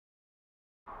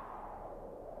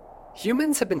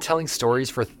Humans have been telling stories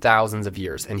for thousands of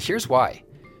years, and here's why.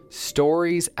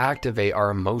 Stories activate our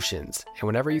emotions, and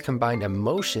whenever you combine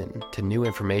emotion to new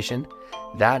information,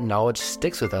 that knowledge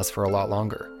sticks with us for a lot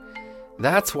longer.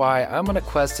 That's why I'm on a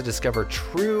quest to discover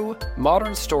true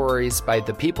modern stories by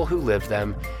the people who lived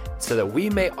them so that we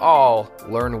may all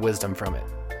learn wisdom from it.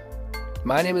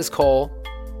 My name is Cole.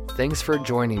 Thanks for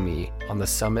joining me on the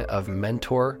summit of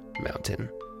Mentor Mountain.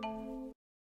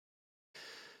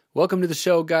 Welcome to the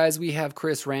show, guys. We have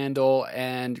Chris Randle,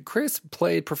 and Chris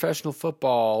played professional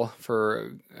football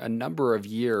for a number of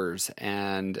years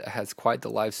and has quite the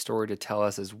life story to tell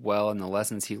us as well, and the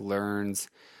lessons he learns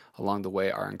along the way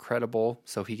are incredible,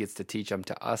 so he gets to teach them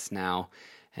to us now,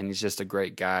 and he's just a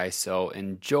great guy, so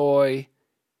enjoy.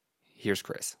 Here's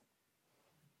Chris.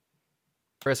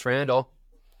 Chris Randle,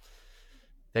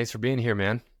 thanks for being here,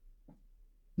 man.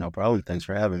 No problem. Thanks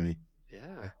for having me.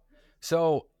 Yeah.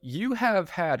 So you have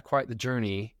had quite the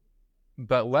journey,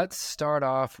 but let's start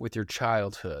off with your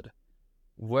childhood.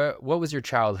 What was your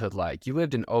childhood like? You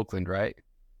lived in Oakland, right?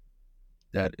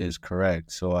 That is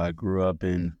correct. So I grew up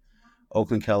in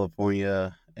Oakland,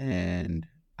 California, and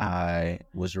I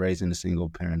was raised in a single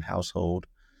parent household.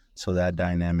 So that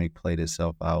dynamic played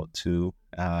itself out too.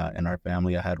 In our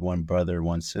family, I had one brother,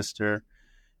 one sister,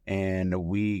 and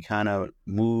we kind of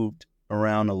moved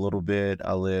around a little bit.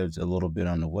 I lived a little bit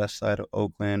on the west side of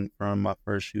Oakland from my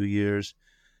first few years.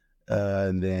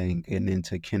 And then getting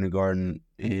into kindergarten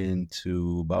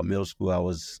into about middle school, I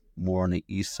was more on the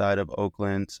east side of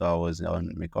Oakland. So I was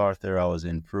on MacArthur, I was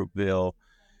in Fruitville.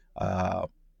 Uh,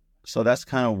 so that's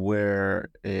kind of where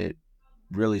it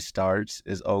really starts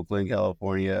is Oakland,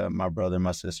 California, my brother,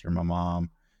 my sister, my mom.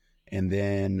 And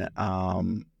then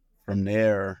from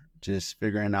there, just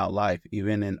figuring out life,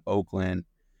 even in Oakland.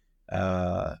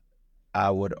 uh, I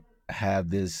would have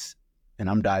this, and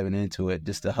I'm diving into it,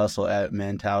 just the hustle at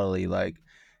mentality. Like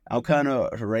I'm kind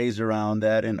of raised around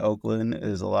that in Oakland.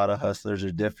 There's a lot of hustlers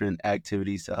or different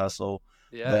activities to hustle.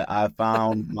 Yeah. But I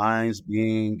found mine's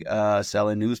being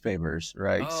selling newspapers,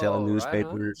 right? Selling Oh, right on.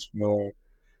 newspapers for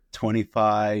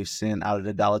 25 cent out of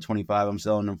the $1.25 I'm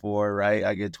selling them for, right?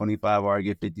 I get 25 or I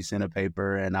get 50 cents a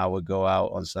paper, and I would go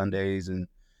out on Sundays and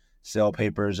sell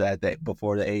papers at that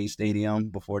before the A stadium,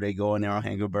 before they go in there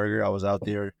on Burger. I was out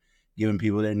there giving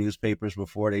people their newspapers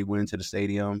before they went into the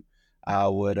stadium. I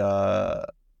would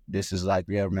this is like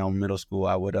around middle school.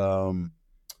 I would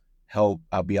help.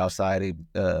 I'll be outside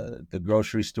the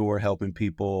grocery store helping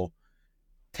people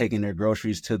taking their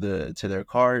groceries to their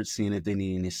carts, seeing if they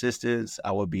need any assistance.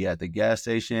 I would be at the gas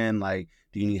station, like,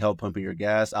 do you need help pumping your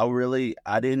gas?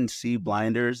 I didn't see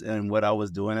blinders in what I was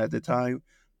doing at the time,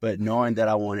 but knowing that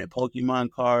I wanted Pokemon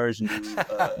cards, new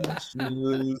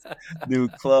shoes, new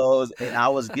clothes, and I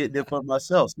was getting it for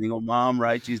myself. Single mom,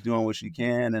 right? She's doing what she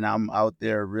can, and I'm out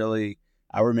there really.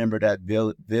 I remember that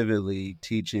vividly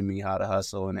teaching me how to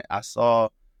hustle, and I saw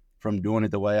from doing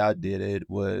it the way I did it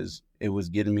was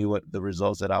getting me what the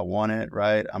results that I wanted,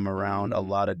 right? I'm around a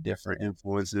lot of different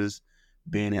influences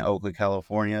being in Oakland,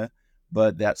 California,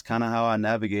 but that's kind of how I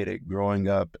navigated growing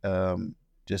up,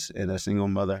 just in a single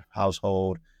mother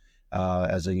household,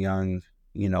 as a young,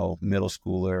 middle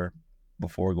schooler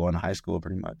before going to high school,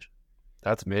 pretty much.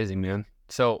 That's amazing, man.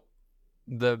 So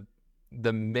the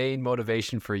main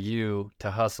motivation for you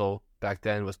to hustle back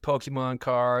then was Pokemon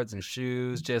cards and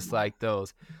shoes, just like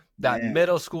those. That Man,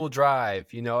 middle school drive,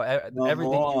 come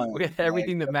on. Like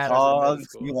everything that the matters in middle pogs,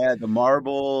 school. you had the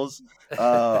marbles.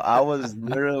 I was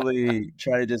literally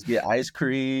trying to just get ice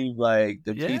cream. Like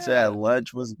the pizza Yeah. at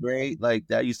lunch was great. Like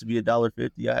that used to be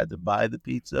 $1.50. I had to buy the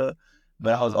pizza,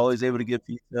 but I was Oh, that's always able to cool. get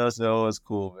pizza, so it was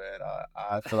cool, man.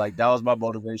 I feel like that was my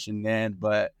motivation then.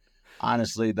 But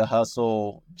honestly, the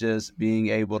hustle, just being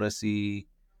able to see,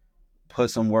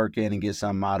 put some work in and get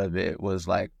something out of it was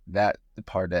like that the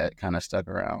part that kind of stuck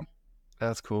around.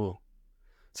 That's cool.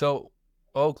 So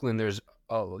Oakland,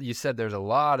 you said there's a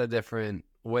lot of different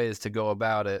ways to go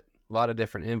about it, a lot of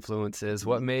different influences.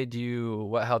 What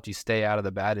helped you stay out of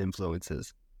the bad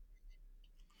influences?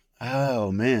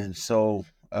 Oh man, so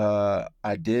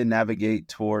I did navigate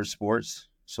towards sports,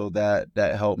 so that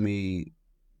helped me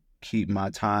keep my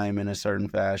time in a certain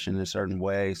fashion, in a certain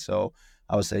way. So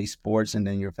I would say sports, and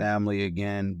then your family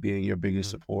again being your biggest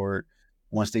Mhm. support.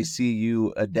 Once they see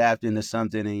you adapt into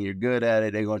something and you're good at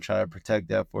it, they're gonna try to protect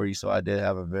that for you. So I did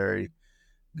have a very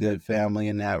good family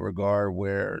in that regard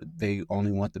where they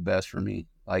only want the best for me.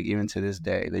 Like even to this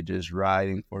day, they just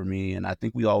riding for me. And I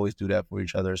think we always do that for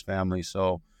each other as family.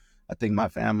 So I think my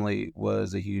family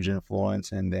was a huge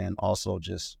influence. And then also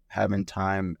just having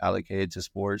time allocated to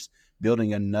sports,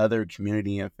 building another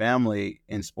community and family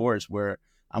in sports where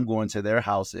I'm going to their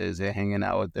houses and hanging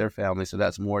out with their family. So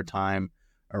that's more time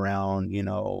around,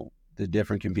 the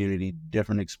different community,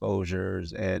 different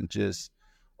exposures, and just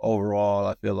overall,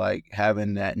 I feel like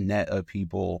having that net of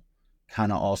people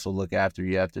kind of also look after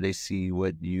you after they see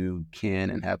what you can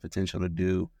and have potential to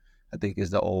do, I think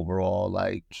is the overall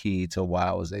like key to why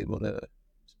I was able to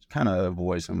kind of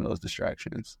avoid some of those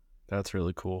distractions. That's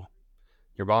really cool.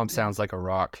 Your mom Yeah. sounds like a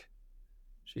rock.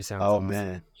 She sounds Oh awesome.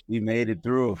 man, she made it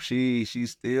through. She's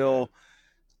still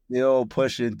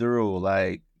pushing through,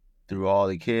 like through all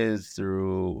the kids,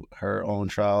 through her own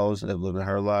trials of living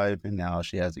her life, and now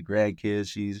she has the grandkids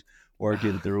she's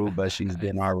working through. But she's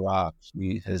been Nice. our rock.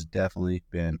 She has definitely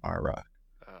been our rock.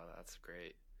 Oh, that's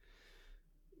great.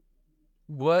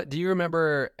 What do you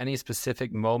remember any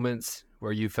specific moments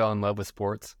where you fell in love with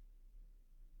sports?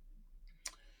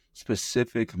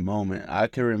 Specific moment. I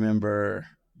can remember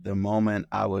the moment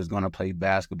I was going to play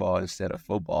basketball instead of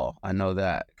football. I know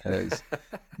that because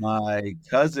my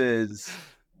cousins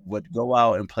would go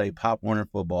out and play Pop Warner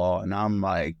football, and I'm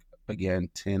like, again,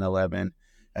 10, 11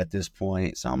 at this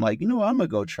point. So I'm like, I'm going to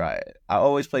go try it. I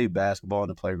always played basketball in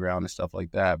the playground and stuff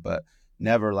like that, but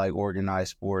never like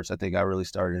organized sports. I think I really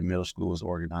started in middle school was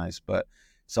organized. But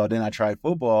so then I tried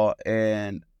football,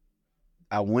 and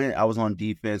I was on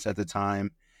defense at the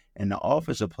time, and the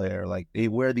offensive player, like they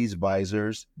wear these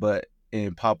visors, but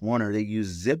in Pop Warner, they use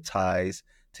zip ties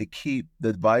to keep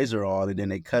the visor on, and then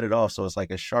they cut it off. So it's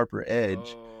like a sharper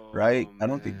edge, right? Oh I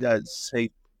don't think man. that's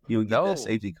safe. You don't get that No.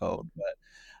 safety code. But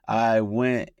I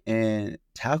went and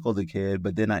tackled the kid,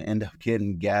 but then I ended up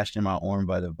getting gashed in my arm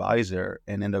by the visor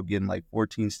and ended up getting like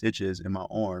 14 stitches in my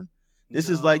arm. This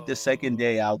is like the second No.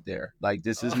 day out there. Like,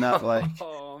 this is not like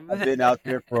Oh I've man. been out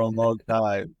there for a long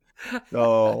time.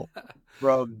 So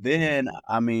from then,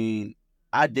 I mean,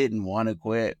 I didn't want to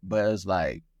quit, but it's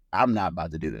like, I'm not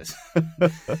about to do this.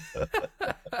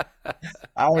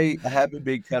 I haven't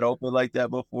been cut open like that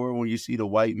before when you see the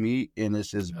white meat and it's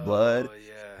just blood. Oh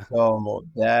yeah. So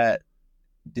that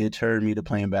deterred me to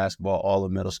playing basketball all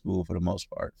of middle school for the most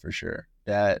part, for sure.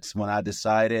 That's when I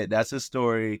decided, that's a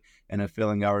story and a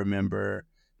feeling I remember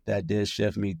that did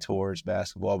shift me towards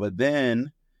basketball. But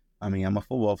then, I mean, I'm a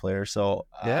football player, so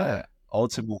Yeah.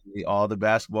 ultimately all the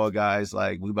basketball guys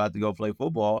like we about to go play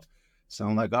football. So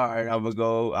I'm like, all right,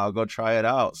 I'll go try it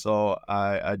out. So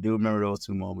I do remember those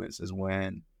two moments is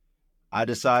when I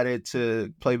decided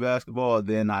to play basketball,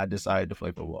 then I decided to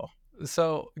play football.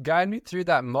 So guide me through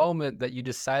that moment that you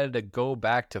decided to go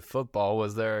back to football.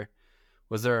 Was there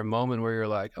a moment where you're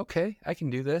like, okay, I can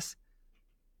do this?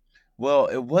 Well,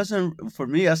 it wasn't for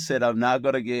me. I said, I'm not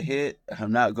going to get hit.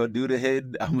 I'm not going to do the hit.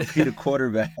 I'm going to be the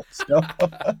quarterback. So,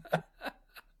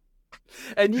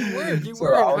 And you so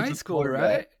were in I was high the school, quarterback.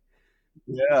 right?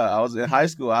 Yeah, I was in high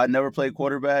school. I never played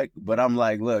quarterback, but I'm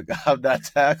like, look, I'm not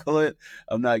tackling.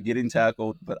 I'm not getting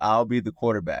tackled, but I'll be the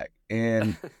quarterback.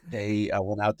 And I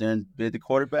went out there and bid the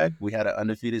quarterback. We had an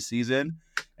undefeated season,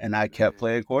 and I kept Man.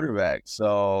 playing quarterback.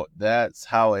 So that's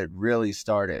how it really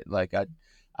started. Like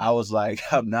I was like,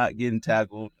 I'm not getting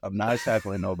tackled. I'm not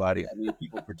tackling nobody. I need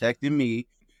people protecting me,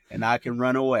 and I can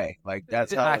run away. Like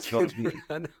that's how I it's going can to be.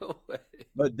 run away.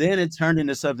 But then it turned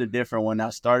into something different. When I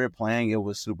started playing, it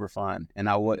was super fun, and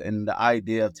and the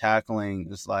idea of tackling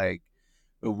is like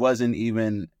it wasn't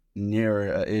even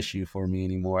near an issue for me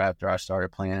anymore after I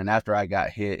started playing, and after I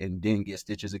got hit and didn't get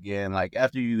stitches again. Like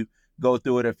after you go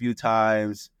through it a few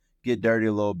times, get dirty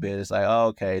a little bit, it's like, oh,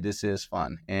 okay, this is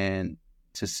fun, and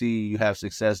to see you have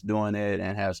success doing it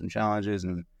and have some challenges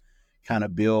and kind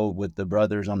of build with the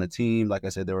brothers on the team. Like I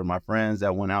said, they were my friends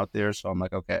that went out there, so I'm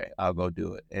like, okay, I'll go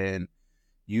do it. And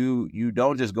you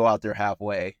don't just go out there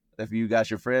halfway. If you got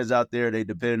your friends out there, they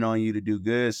depend on you to do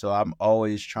good. So I'm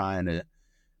always trying to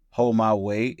hold my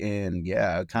weight, and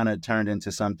yeah, it kind of turned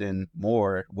into something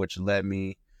more, which led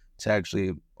me to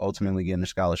actually ultimately getting a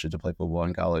scholarship to play football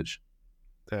in college.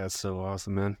 That's so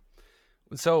awesome, man.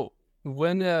 So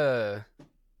when I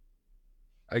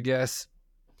guess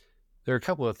there are a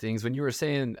couple of things when you were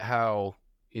saying how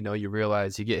you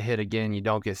realize you get hit again, you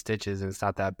don't get stitches, and it's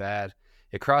not that bad.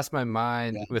 It crossed my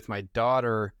mind Yeah, with my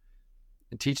daughter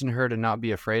and teaching her to not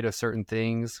be afraid of certain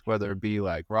things, whether it be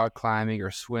like rock climbing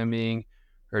or swimming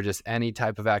or just any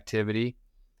type of activity.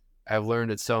 I've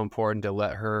learned it's so important to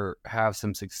let her have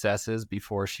some successes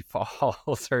before she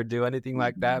falls or do anything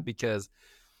like that because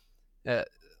uh,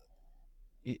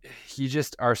 you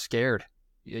just are scared.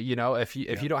 If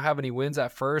yeah, you don't have any wins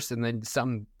at first and then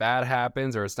something bad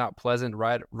happens or it's not pleasant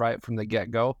right from the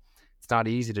get go, it's not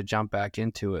easy to jump back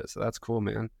into it. So that's cool,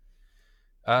 man.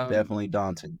 Um, definitely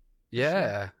daunting for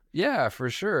sure. yeah, for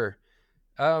sure.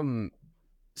 Um,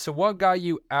 so what got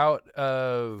you out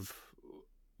of?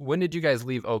 when did you guys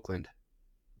leave Oakland?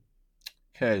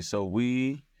 Okay, so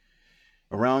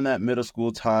around that middle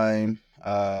school time,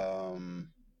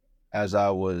 as I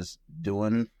was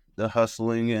doing the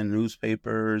hustling in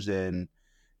newspapers, and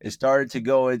it started to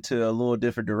go into a little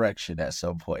different direction at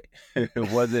some point. It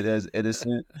wasn't as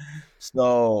innocent.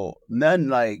 So nothing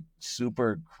like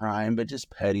super crime, but just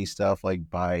petty stuff like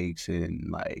bikes and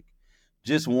like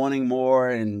just wanting more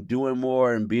and doing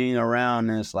more and being around.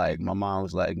 And it's like my mom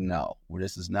was like, no,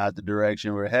 this is not the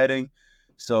direction we're heading.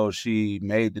 So she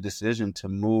made the decision to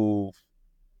move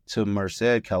to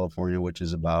Merced, California, which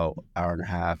is about an hour and a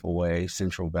half away,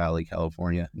 Central Valley,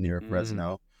 California, near Mm,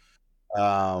 Fresno.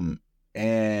 Um,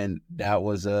 and that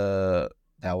was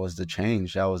the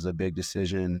change. That was a big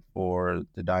decision for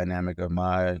the dynamic of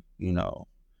my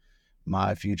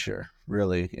future.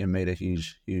 Really, it made a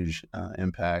huge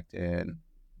impact. And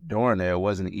during it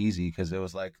wasn't easy because it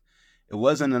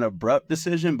wasn't an abrupt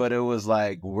decision, but it was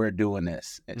like we're doing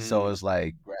this. And so mm, it's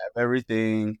like grab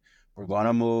everything. We're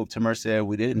gonna move to Merced.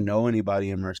 We didn't know anybody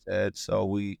in Merced, so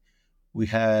we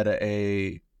had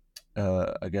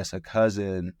I guess a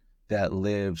cousin that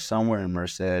lived somewhere in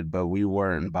Merced, but we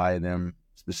weren't by them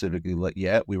specifically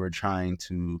yet. We were trying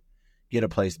to get a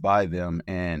place by them,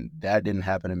 and that didn't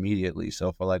happen immediately.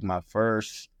 So for like my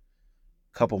first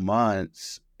couple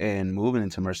months and moving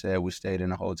into Merced, we stayed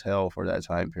in a hotel for that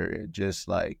time period. Just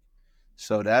like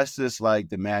so, that's just like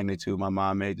the magnitude. My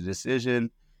mom made the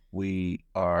decision. We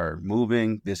are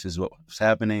moving. This is what's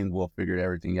happening. We'll figure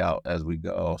everything out as we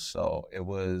go. So it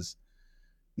was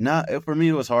not for me.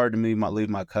 It was hard to leave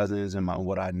my cousins and my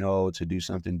what I know to do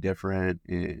something different.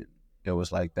 And it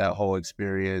was like that whole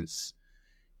experience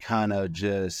kind of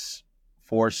just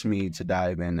forced me to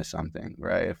dive into something,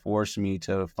 right? It forced me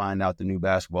to find out the new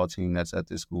basketball team that's at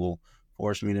this school,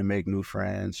 forced me to make new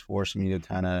friends, forced me to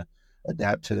kind of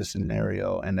adapt to the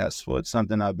scenario. And that's what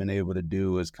something I've been able to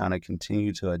do is kind of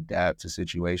continue to adapt to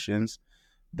situations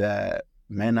that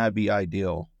may not be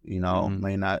ideal,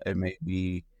 mm, it may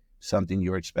be something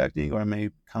you're expecting or it may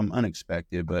come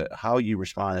unexpected, but how you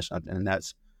respond to something, and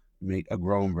that's a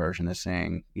grown version of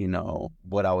saying,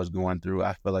 what I was going through.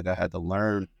 I feel like I had to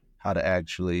learn how to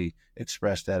actually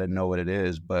express that and know what it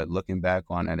is. But looking back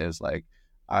on it is like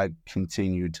I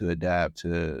continued to adapt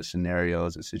to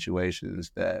scenarios and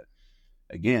situations that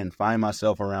again find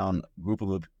myself around group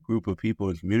of people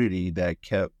and community that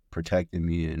kept protecting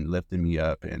me and lifting me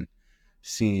up and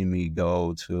seeing me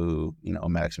go to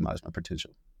maximize my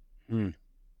potential. mm.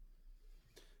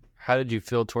 How did you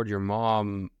feel toward your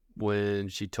mom when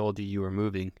she told you you were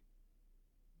moving?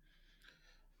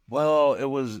 Well, it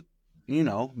was,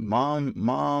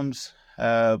 moms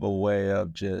have a way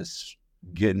of just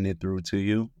getting it through to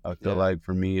you. I feel Yeah, like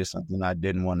for me, it's something I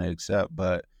didn't want to accept,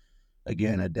 but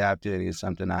again, adapting is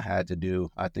something I had to do.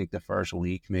 I think the first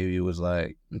week maybe it was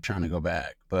like I'm trying to go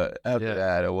back, but after yeah.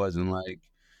 that, it wasn't like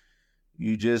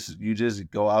you just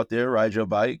go out there, ride your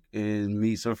bike, and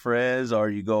meet some friends, or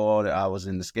you go on. I was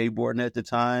in the skateboarding at the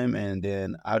time, and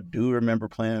then I do remember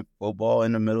playing football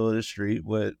in the middle of the street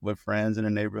with friends in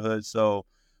the neighborhood. So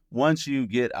once you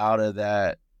get out of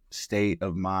that state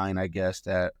of mind, I guess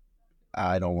that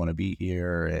I don't want to be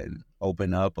here and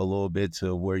open up a little bit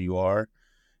to where you are,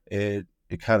 it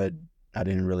kind of I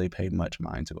didn't really pay much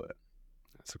mind to it.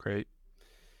 That's great.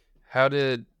 How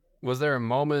did was there a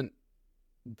moment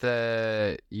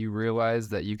that you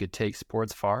realized that you could take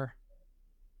sports far?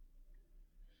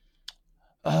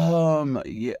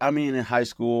 Yeah, I mean, in high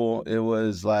school, it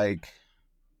was like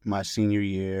my senior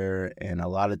year, and a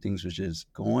lot of things was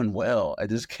just going well. I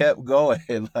just kept going.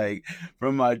 Like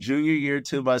from my junior year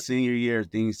to my senior year,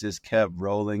 things just kept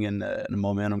rolling, and the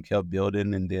momentum kept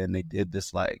building. And then they did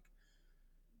this like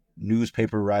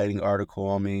newspaper writing article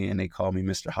on me, and they called me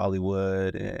Mr.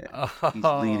 Hollywood, and he's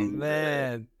Oh leading the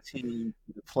man. team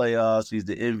to the playoffs. He's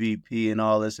the MVP and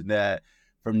all this and that.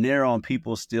 From there on,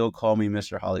 people still call me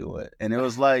Mr. Hollywood, and it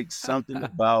was like something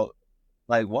about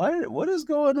like what is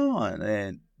going on,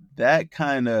 and that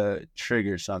kind of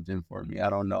triggered something for me. I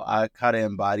don't know. I kind of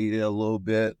embodied it a little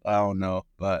bit. I don't know,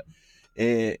 but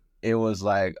it was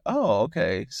like, oh,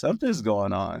 okay, something's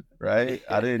going on, right?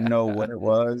 I didn't know what Yeah. it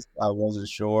was. I wasn't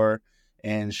sure.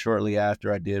 And shortly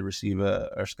after, I did receive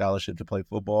a scholarship to play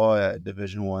football at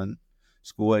Division I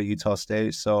school at Utah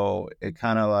State. So it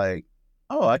kind of like,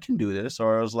 oh, I can do this.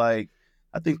 Or I was like,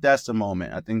 I think that's the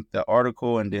moment. I think the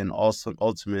article, and then also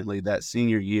ultimately that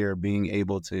senior year, being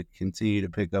able to continue to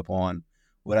pick up on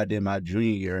what I did my junior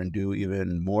year and do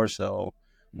even more so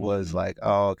was Mm, like,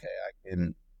 oh, okay,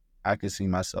 I could see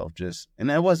myself just,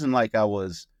 and it wasn't like I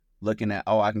was looking at,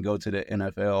 oh, I can go to the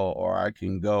NFL or I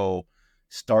can go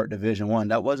start Division 1.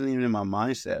 That wasn't even in my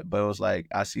mindset, but it was like,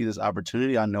 I see this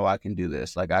opportunity. I know I can do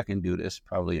this. Like, I can do this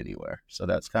probably anywhere. So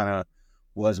that's kind of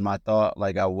was my thought.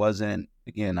 Like, I wasn't,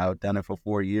 again, I've done it for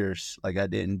 4 years. Like, I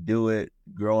didn't do it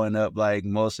growing up like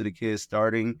most of the kids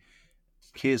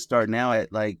start now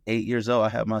at like 8 years old. I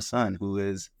have my son who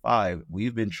is 5.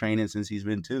 We've been training since he's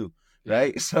been 2, Yeah.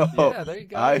 right? So Yeah, there you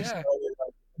go. I Yeah. started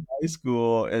like in high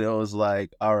school, and it was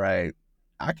like, all right,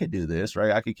 I could do this, right?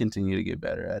 I could continue to get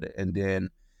better at it. And then,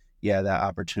 yeah, that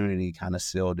opportunity kind of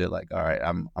sealed it. Like, all right,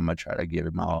 I'm gonna try to give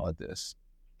it my all at this.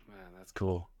 Man, that's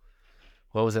cool.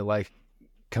 What was it like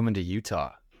coming to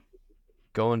Utah,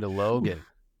 going to Whew. Logan?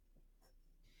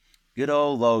 Good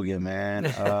old Logan, man.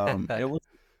 It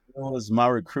was my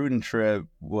recruiting trip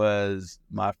was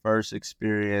my first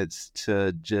experience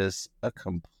to just a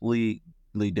completely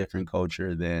different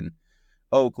culture than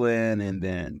Oakland, and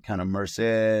then kind of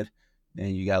Merced,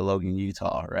 then you got Logan,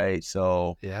 Utah, right?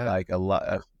 So Yeah. like a lot,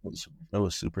 it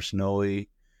was super snowy.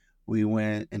 We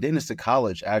went, and then it's to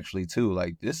college actually too.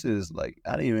 Like, this is like,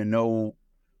 I didn't even know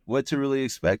what to really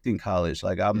expect in college.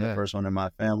 Like, I'm the Yeah. first one in my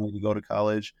family to go to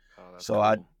college, Oh, that's so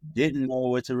I cool. didn't know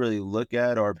what to really look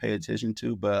at or pay attention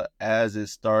to. But as it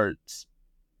starts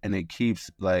and it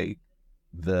keeps like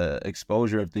the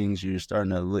exposure of things you're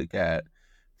starting to look at,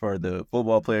 for the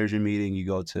football players you're meeting, you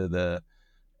go to the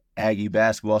Aggie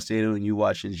basketball stadium and you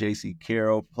watching JC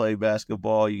Carroll play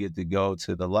basketball. You get to go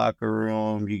to the locker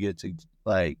room. You get to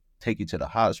like take you to the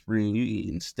hot spring. You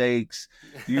eating steaks.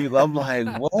 I'm like,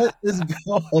 what is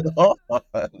going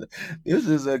on? This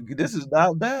is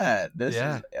not bad. This is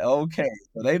Yeah. okay.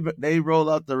 So they roll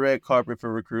out the red carpet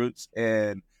for recruits,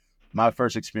 and my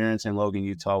first experience in Logan,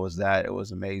 Utah was that. It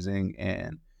was amazing,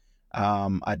 and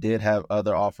I did have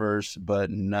other offers, but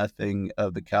nothing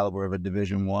of the caliber of a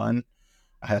Division 1.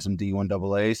 I had some D1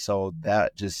 AA, so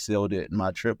that just sealed it.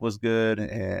 My trip was good,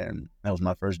 and that was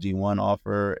my first D1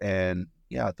 offer. And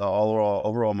yeah, I thought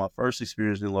overall, my first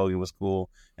experience in Logan was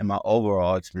cool, and my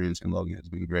overall experience in Logan has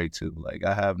been great too. Like,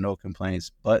 I have no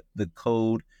complaints, but the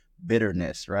cold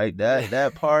bitterness, right?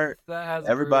 That part, That's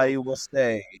everybody brutal. will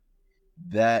say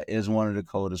that is one of the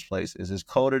coldest places. It's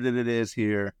colder than it is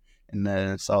here. And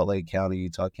then Salt Lake County,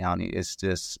 Utah County, it's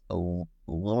just a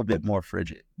little bit more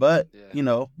frigid. But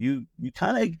Yeah. you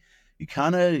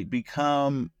kind of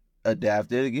become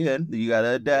adapted again. You got to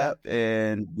Yeah. adapt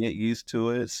and get used to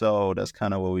it. So that's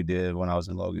kind of what we did when I was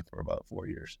in Logan for about 4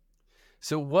 years.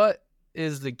 So what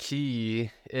is the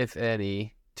key, if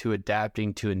any, to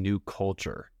adapting to a new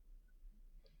culture?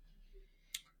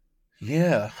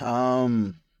 Yeah,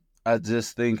 I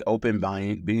just think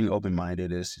being open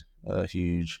minded is a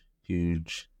huge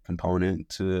component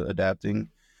to adapting.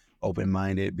 Open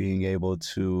minded, being able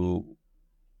to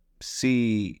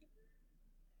see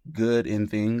good in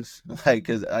things, like,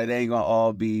 because it ain't gonna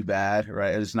all be bad,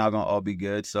 right? It's not gonna all be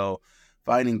good. So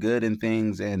finding good in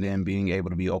things and then being able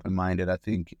to be open minded, I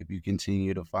think if you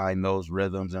continue to find those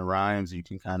rhythms and rhymes, you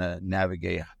can kind of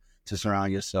navigate to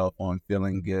surround yourself on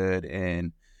feeling good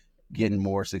and getting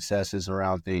more successes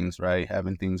around things, right?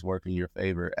 Having things work in your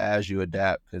favor as you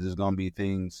adapt, because there's going to be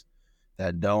things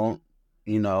that don't,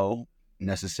 you know,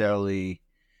 necessarily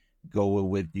go with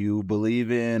what you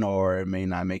believe in, or it may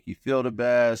not make you feel the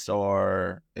best,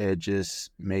 or it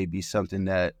just may be something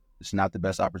that it's not the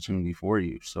best opportunity for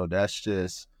you. So that's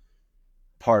just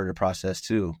part of the process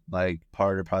too. Like,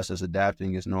 part of the process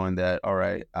adapting is knowing that, all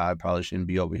right, I probably shouldn't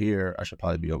be over here. I should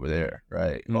probably be over there,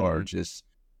 right? Or Mm-hmm. just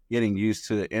getting used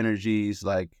to the energies.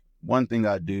 Like, one thing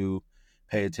I do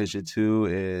pay attention to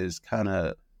is kind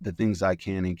of the things I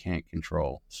can and can't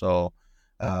control. So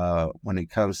when it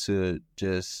comes to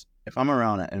just, if I'm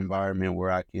around an environment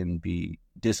where I can be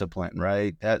disciplined,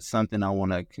 right? That's something I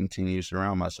want to continue to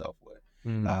surround myself with.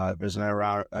 Mm. If there's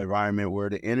an environment where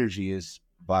the energy is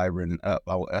vibrant and up,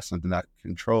 that's something I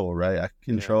can control, right? I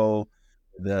can Yeah. control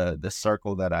the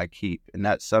circle that I keep, and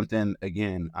that's something,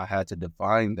 again, I had to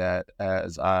define that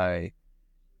as I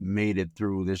made it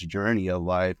through this journey of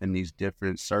life in these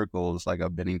different circles. Like,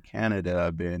 I've been in Canada,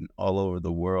 I've been all over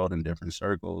the world in different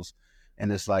circles,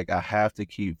 and it's like I have to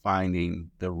keep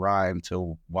finding the rhyme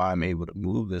to why I'm able to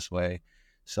move this way.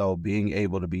 So being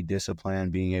able to be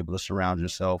disciplined, being able to surround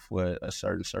yourself with a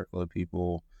certain circle of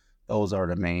people, those are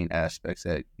the main aspects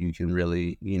that you can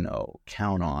really,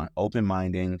 count on. Open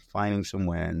minding, finding some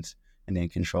wins, and then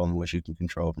controlling what you can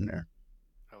control from there.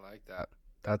 I like that.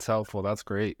 That's helpful. That's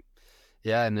great.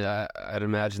 Yeah, and I'd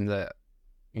imagine that,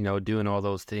 doing all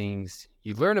those things,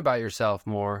 you learn about yourself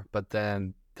more, but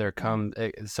then there comes,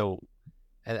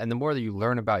 and the more that you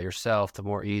learn about yourself, the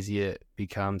more easy it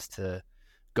becomes to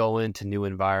go into new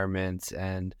environments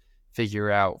and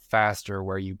figure out faster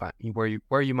where you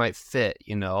might fit,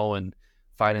 and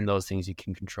finding those things you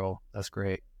can control. That's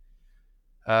great.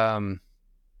 So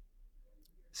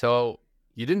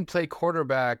you didn't play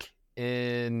quarterback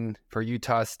for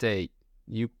Utah State.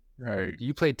 You Right.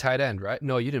 you played tight end, right?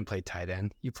 No, you didn't play tight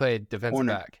end. You played defensive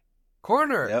Corner. back.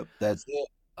 Corner. Yep, that's it.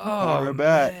 Oh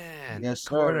Cornerback. man, Yes, sir.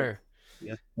 corner.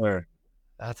 Yes, sir.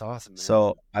 That's awesome, man.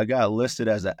 So I got listed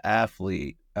as an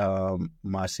athlete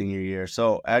my senior year.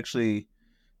 So actually,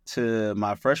 to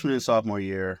my freshman and sophomore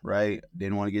year, right?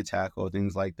 Didn't want to get tackled,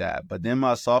 things like that. But then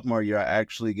my sophomore year, I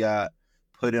actually got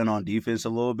put in on defense a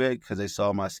little bit because they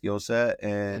saw my skill set,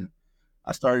 and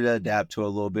I started to adapt to it a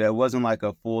little bit. It wasn't like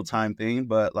a full-time thing,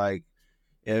 but like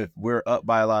if we're up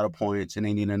by a lot of points and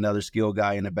they need another skill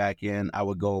guy in the back end, I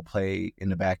would go play in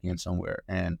the back end somewhere,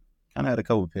 and kind of had a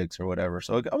couple picks or whatever.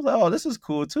 So I was like, oh, this is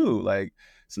cool too. Like,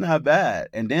 it's not bad.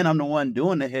 And then I'm the one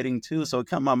doing the hitting too. So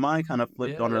my mind kind of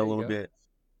flipped Yeah, on it there a you little go. bit.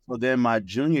 So then my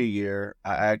junior year,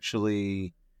 I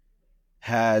actually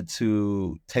had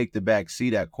to take the back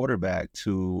seat at quarterback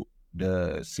to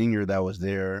the senior that was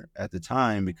there at the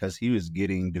time because he was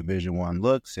getting Division I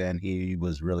looks and he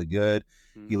was really good.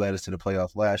 He led us to the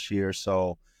playoffs last year.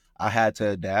 So I had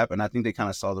to adapt, and I think they kind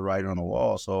of saw the writing on the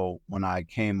wall. So when I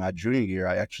came my junior year,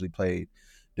 I actually played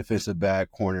defensive back,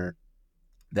 corner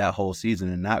that whole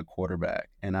season and not quarterback.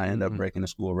 And I ended up breaking the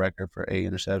school record for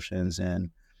 8 interceptions,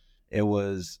 and it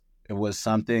was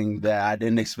something that I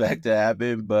didn't expect to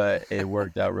happen, but it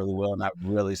worked out really well, and I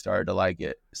really started to like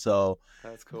it. So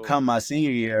That's cool. come my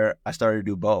senior year, I started to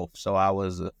do both. So I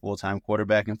was a full-time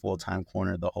quarterback and full-time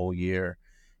corner the whole year,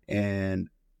 and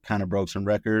kind of broke some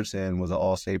records and was an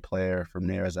all-state player from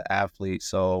there as an athlete.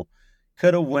 So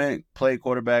could have played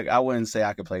quarterback. I wouldn't say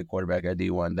I could play quarterback at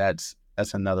D1. That's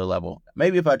another level.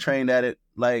 Maybe if I trained at it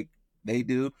like they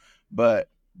do, but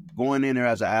going in there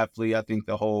as an athlete, I think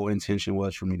the whole intention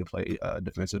was for me to play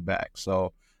defensive back.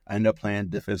 So I ended up playing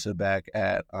defensive back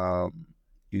at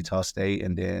Utah State,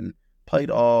 and then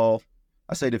played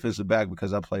I say defensive back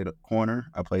because I played a corner,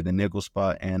 I played the nickel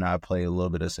spot, and I played a little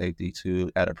bit of safety too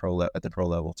at the pro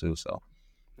level too. So,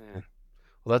 Man.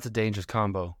 Well, that's a dangerous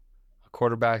combo. A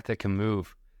quarterback that can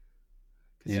move.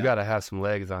 Because you got to have some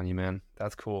legs on you, man.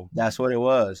 That's cool. That's what it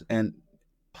was. And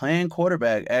playing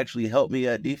quarterback actually helped me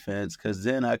at defense because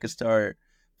then I could start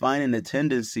finding the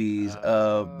tendencies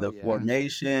of the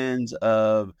formations,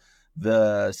 of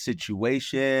the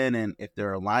situation, and if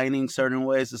they're aligning certain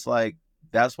ways. It's like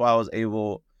that's why I was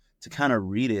able to kind of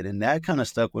read it. And that kind of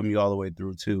stuck with me all the way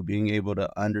through too, being able to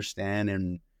understand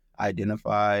and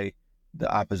identify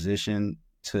the opposition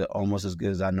to almost as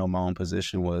good as I know my own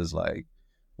position was like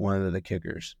one of the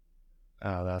kickers.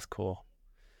 Oh, that's cool.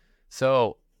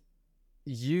 So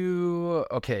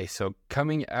so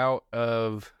coming out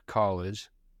of college,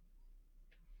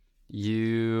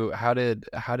 how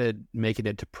did making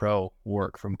it to pro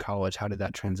work from college? How did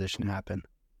that transition happen?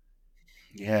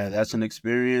 Yeah, that's an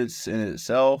experience in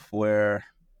itself where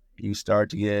you start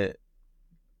to get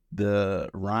the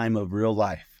rhyme of real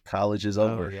life. College is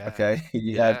over. Okay.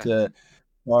 You have to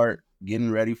start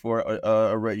getting ready for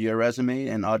your resume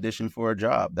and audition for a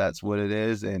job. That's what it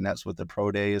is, and that's what the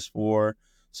pro day is for.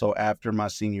 So after my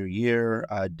senior year,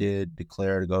 I did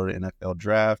declare to go to the NFL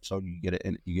draft. So you get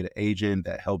an agent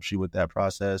that helps you with that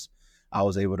process. I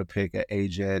was able to pick an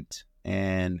agent,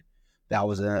 and that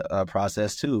was a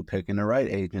process too, picking the right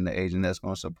agent, the agent that's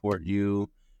going to support you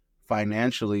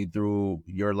financially through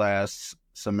your last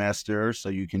semester so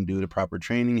you can do the proper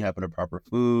training, have the proper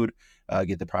food,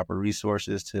 get the proper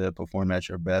resources to perform at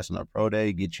your best on a pro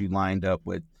day, get you lined up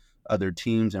with other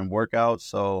teams and workouts.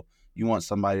 So you want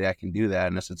somebody that can do that.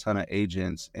 And there's a ton of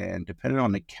agents. And depending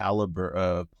on the caliber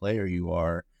of player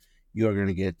you're going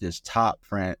to get this top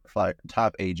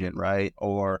agent, right?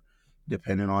 Or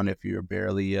depending on if you're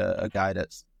barely a guy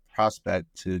that's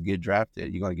prospect to get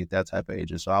drafted, you're going to get that type of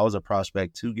agent. So I was a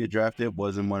prospect to get drafted,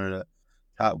 wasn't one of the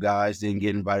top guys, didn't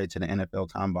get invited to the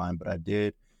NFL Combine, but I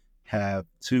did have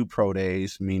 2 pro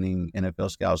days, meaning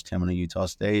NFL scouts coming to Utah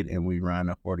State, and we ran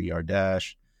a 40-yard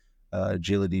dash,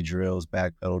 agility drills,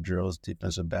 back pedal drills,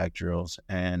 defensive back drills.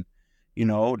 And,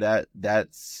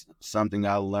 that's something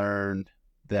I learned,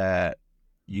 that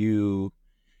you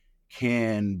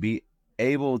can be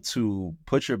able to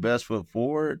put your best foot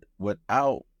forward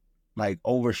without like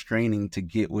overstraining to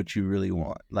get what you really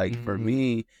want. Like for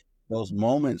me, those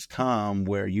moments come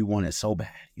where you want it so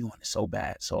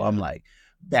bad. So I'm like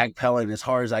backpedaling as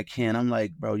hard as I can. I'm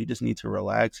like, bro, you just need to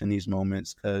relax in these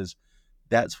moments because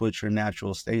that's what your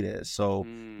natural state is. So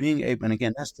being able, and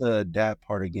again, that's the adapt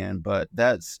part again, but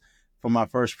that's for my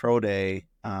first pro day.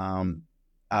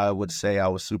 I would say I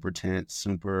was super tense,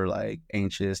 super like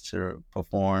anxious to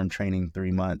perform, training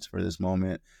 3 months for this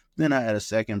moment. Then I had a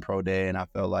second pro day and I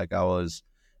felt like I was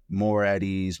more at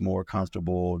ease, more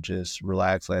comfortable, just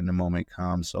relaxed, letting the moment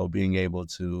come. So being able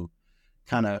to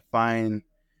kind of find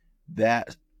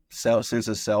that sense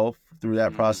of self through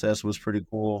that process was pretty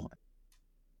cool.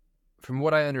 From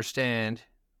what I understand,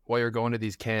 while you're going to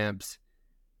these camps,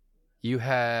 you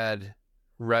had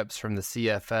reps from the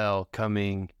CFL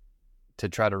coming to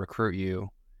try to recruit you.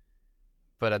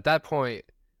 But at that point,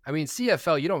 I mean,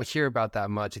 CFL, you don't hear about that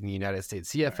much in the United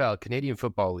States. CFL, right. Canadian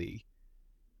Football League.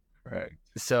 Correct.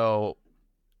 So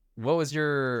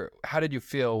how did you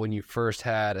feel when you first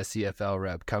had a CFL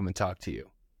rep come and talk to you?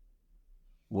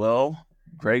 Well,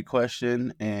 great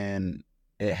question. And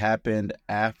it happened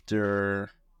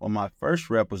my first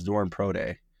rep was during pro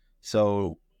day.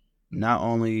 So not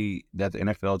only that the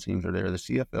NFL teams are there, the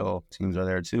CFL teams are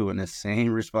there too. And the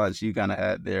same response you kind of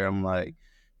had there, I'm like,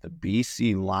 the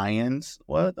BC Lions?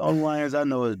 What? The only Lions I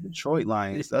know is Detroit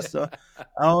Lions. That's I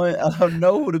don't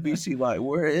know who the BC Lions.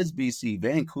 Where is BC?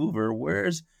 Vancouver.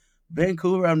 Where's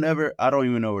Vancouver? I don't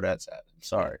even know where that's at.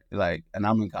 Sorry. Like, and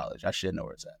I'm in college. I should know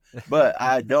where it's at. But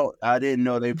I didn't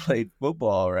know they played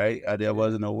football, right? I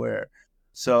wasn't aware.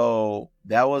 So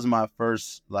that was my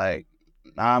first, like,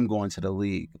 I'm going to the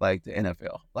league, like the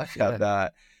NFL. Like, I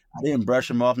didn't brush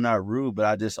them off, not rude, but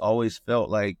I just always felt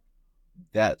like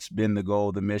that's been the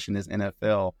goal. The mission is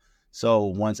NFL. So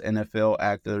once NFL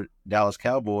after Dallas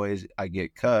Cowboys, I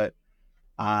get cut,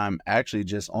 I'm actually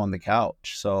just on the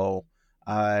couch. So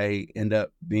I end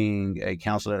up being a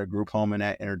counselor at a group home in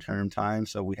that interterm time.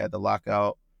 So we had the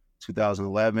lockout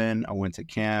 2011. I went to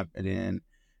camp, and then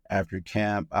after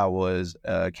camp, I was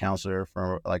a counselor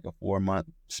for like a 4-month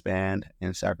span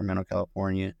in Sacramento,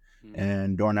 California. Mm-hmm.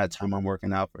 And during that time, I'm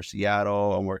working out for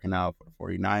Seattle. I'm working out for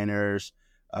the 49ers.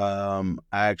 I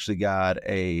actually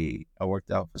I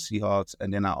worked out for Seahawks,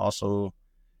 and then I also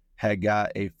had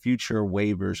got a future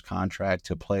waivers contract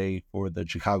to play for the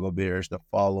Chicago Bears the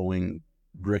following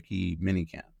rookie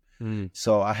minicamp.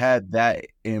 So I had that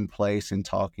in place and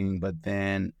talking, but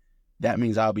then that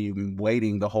means I'll be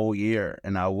waiting the whole year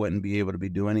and I wouldn't be able to be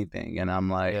doing anything. And I'm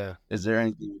like, Is there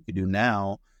anything we could do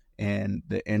now? And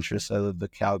the interest of the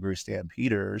Calgary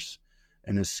Stampeders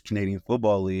and this Canadian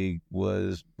Football League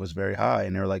was very high.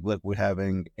 And they were like, look, we're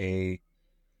having a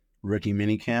rookie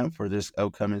minicamp for this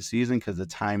upcoming season because the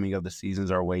timing of the seasons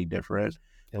are way different.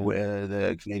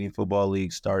 The Canadian Football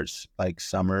League starts like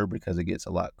summer because it gets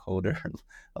a lot colder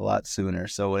a lot sooner.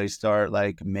 So they start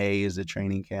like May is the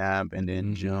training camp, and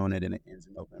then June, and then it ends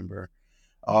in November.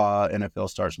 NFL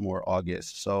starts more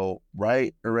August. So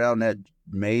right around that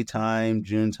May time,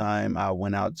 June time, I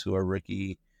went out to a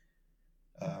rookie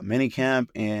mini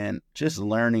camp, and just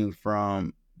learning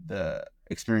from the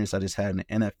experience I just had in the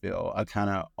NFL, I kind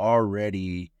of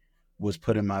already was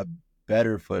putting my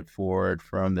better foot forward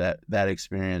from that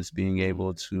experience, being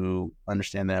able to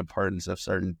understand the importance of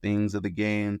certain things of the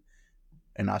game.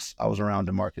 And I was around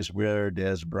DeMarcus Ware,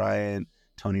 Dez Bryant,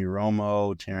 Tony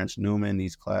Romo, Terrence Newman,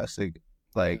 these classic,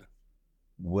 like,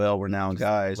 well-renowned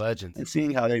guys. Legends. And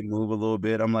seeing how they move a little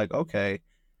bit, I'm like, okay,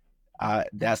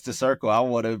 that's the circle I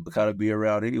want to kind of be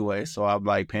around anyway. So I'm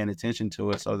like paying attention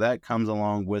to it. So that comes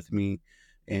along with me.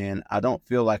 And I don't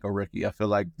feel like a rookie. I feel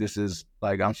like this is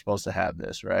like I'm supposed to have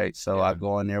this, right? So I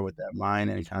go in there with that mind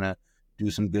and kind of do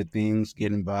some good things,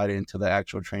 get invited into the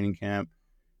actual training camp,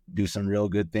 do some real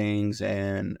good things,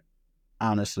 and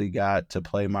honestly got to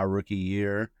play my rookie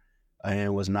year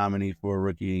and was nominated for a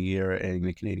rookie year in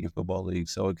the Canadian Football League.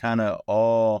 So it kind of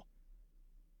all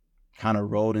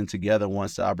rolled in together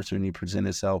once the opportunity presented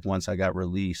itself, once I got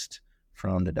released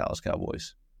from the Dallas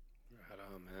Cowboys. Right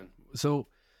on, man. So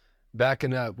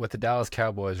backing up with the Dallas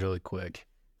Cowboys really quick,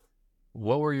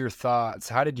 what were your thoughts?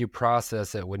 How did you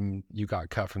process it when you got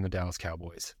cut from the Dallas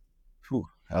Cowboys? Whew,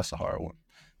 that's a hard one.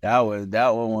 That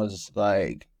one was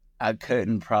like, I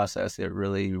couldn't process it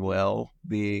really well,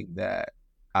 being that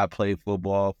I played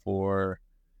football for,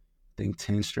 I think,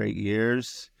 10 straight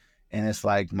years. And it's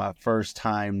like my first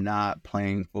time not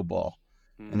playing football.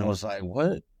 And I was like,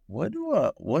 what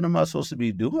am I supposed to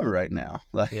be doing right now?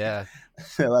 Like,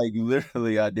 like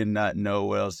literally I did not know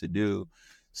what else to do.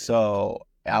 So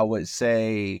I would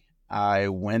say I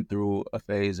went through a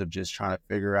phase of just trying to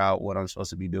figure out what I'm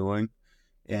supposed to be doing.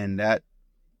 And that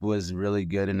was really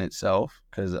good in itself,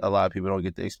 because a lot of people don't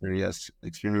get to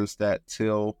experience that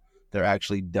till they're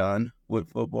actually done with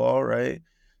football, right?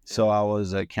 So I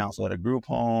was a counselor at a group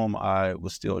home. I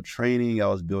was still training. I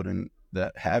was building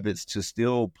the habits to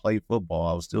still play football.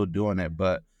 I was still doing it,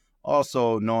 but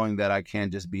also knowing that I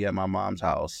can't just be at my mom's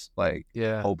house, like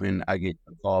Yeah. hoping I get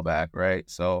a call back, right?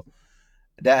 So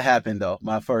that happened though.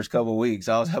 My first couple of weeks,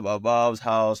 I was at my mom's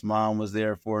house. Mom was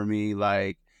there for me.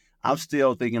 Like, I'm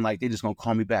still thinking like they just gonna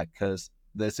call me back because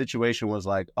the situation was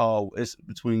like, oh, it's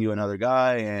between you and another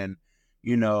guy, and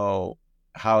you know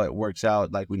how it works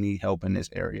out. Like, we need help in this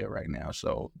area right now,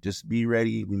 so just be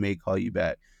ready. We may call you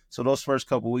back. So those first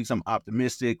couple of weeks, I'm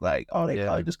optimistic. Like, oh, they Yeah.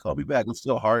 probably just call me back. I'm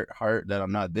still hurt that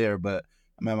I'm not there, but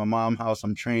I'm at my mom's house.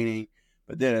 I'm training.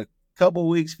 But then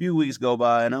a few weeks go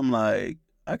by, and I'm like,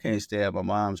 I can't stay at my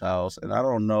mom's house, and I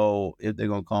don't know if they're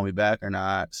gonna call me back or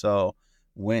not. So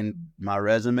when my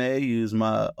resume, use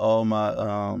my all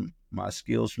my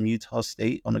skills from Utah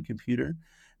State on the computer,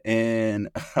 and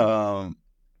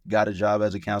got a job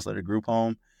as a counselor at a group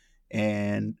home,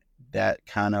 and that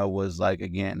kind of was like,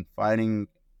 again, finding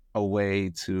a way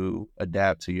to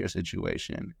adapt to your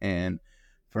situation. And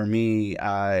for me,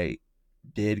 I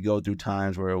did go through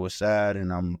times where it was sad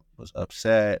and was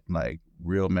upset, like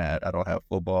real mad. I don't have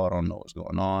football. I don't know what's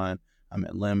going on. I'm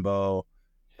in limbo.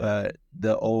 But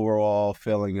the overall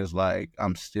feeling is like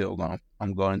I'm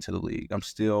going to the league. I'm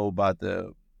still about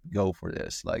to go for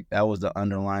this. Like, that was the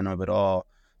underline of it all.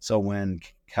 So when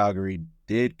Calgary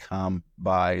did come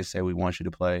by and say we want you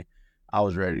to play, I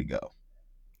was ready to go.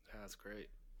 That's great.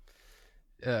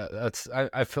 Yeah,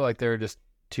 I feel like there are just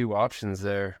two options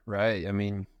there, right? I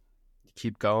mean, you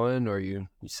keep going or you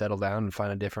settle down and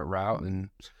find a different route,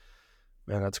 and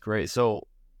man, that's great. So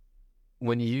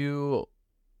when you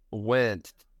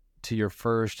went to your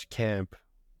first camp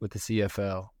with the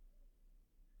CFL,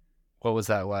 what was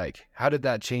that like? How did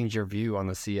that change your view on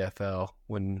the CFL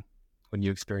when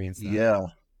you experienced that? Yeah.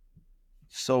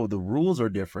 So the rules are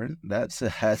different. That's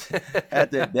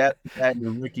at the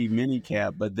rookie mini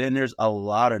camp, but then there's a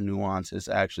lot of nuances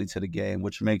actually to the game,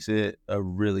 which makes it a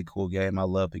really cool game. I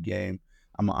love the game.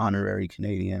 I'm an honorary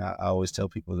Canadian. I always tell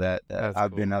people that That's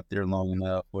I've cool. been up there long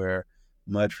enough where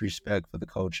much respect for the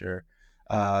culture.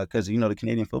 Because the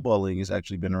Canadian Football League has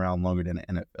actually been around longer than the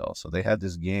NFL, so they have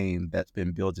this game that's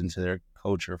been built into their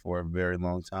culture for a very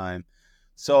long time.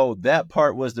 So that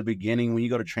part was the beginning. When you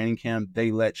go to training camp,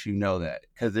 they let you know that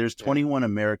because there's Yeah. 21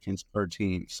 Americans per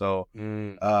team. So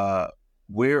Mm, uh,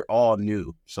 we're all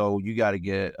new. So you got to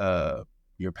get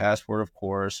your passport, of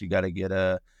course. You got to get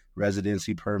a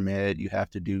residency permit. You have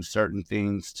to do certain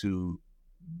things to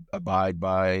abide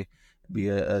by, be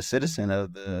a citizen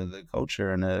of the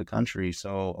culture and the country.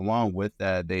 So along with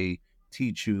that, they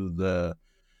teach you the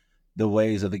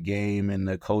ways of the game and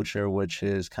the culture, which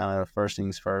is kind of first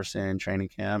things first in training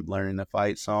camp, learning the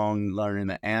fight song, learning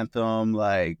the anthem,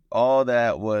 like all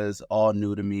that was all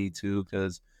new to me too,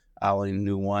 because I only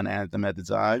knew one anthem at the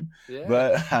time, yeah.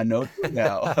 but I know two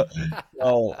now.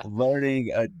 So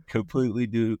learning a completely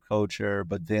new culture,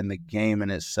 but then the game in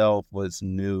itself was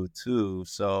new too.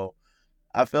 So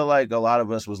I feel like a lot of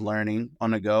us was learning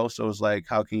on the go. So it's like,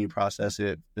 how can you process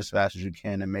it as fast as you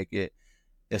can and make it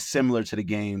as similar to the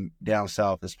game down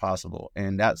south as possible?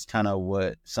 And that's kind of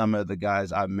what some of the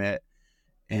guys I met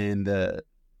in the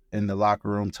locker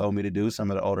room told me to do, some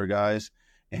of the older guys.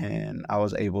 And I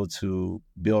was able to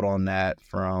build on that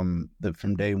from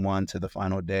day one to the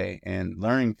final day, and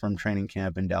learning from training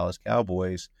camp in Dallas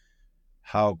Cowboys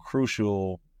how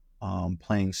crucial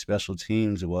playing special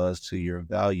teams was to your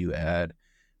value add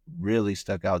really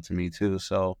stuck out to me too.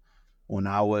 So when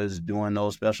I was doing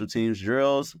those special teams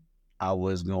drills, I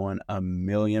was going a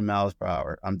million miles per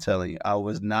hour. I'm telling you, I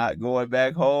was not going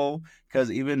back home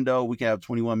because even though we can have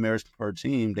 21 Americans per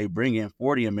team, they bring in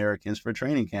 40 Americans for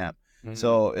training camp. Mhm.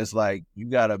 So it's like you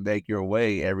got to make your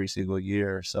way every single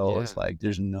year. So Yeah. it's like,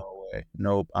 there's no way.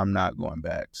 Nope, I'm not going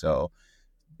back. So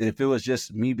if it was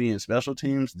just me being special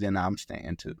teams, then I'm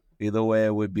staying too. Either way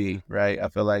it would Yeah. be, right? I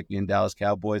feel like in Dallas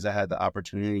Cowboys, I had the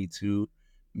opportunity to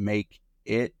make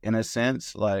it in a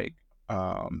sense, like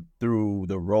through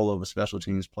the role of a special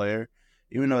teams player.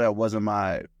 Even though that wasn't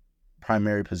my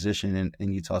primary position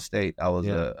in Utah State, I was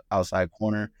Yeah. a outside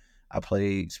corner. I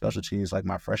played special teams like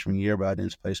my freshman year, but I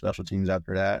didn't play special teams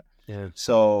after that. Yeah.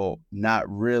 So not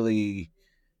really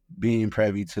being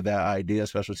privy to that idea of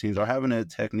special teams or having a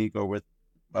technique or with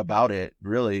about it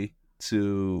really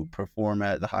to perform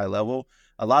at the high level.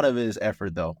 A lot of it is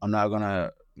effort though. I'm not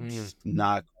gonna Mm,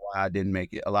 knock why I didn't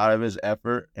make it. A lot of it is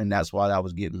effort, and that's why I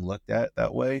was getting looked at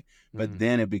that way. But mm.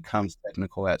 then it becomes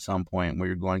technical at some point where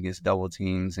you're going against double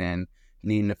teams and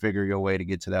needing to figure your way to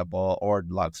get to that ball or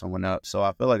lock someone up. So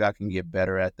I feel like I can get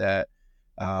better at that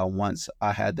once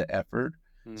I had the effort.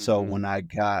 So Mhm. when I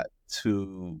got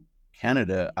to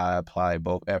Canada, I applied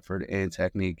both effort and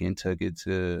technique and took it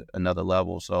to another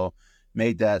level. So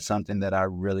made that something that I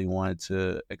really wanted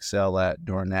to excel at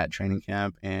during that training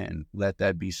camp, and let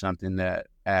that be something that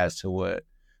adds to what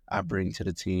I bring to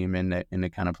the team, and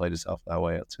it kind of played itself that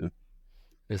way too.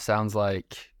 It sounds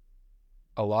like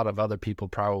a lot of other people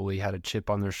probably had a chip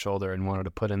on their shoulder and wanted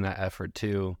to put in that effort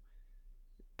too.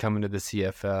 Coming to the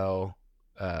CFL,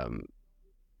 um,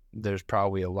 there's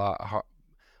probably a lot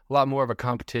more of a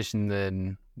competition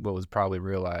than what was probably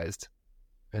realized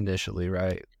initially,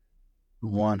 right?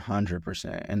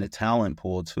 100%. And the talent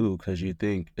pool too, because you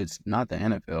think it's not the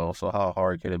NFL, so how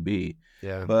hard could it be?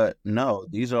 Yeah. But no,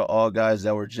 these are all guys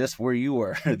that were just where you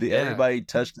were. Yeah. Everybody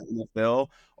touched the NFL,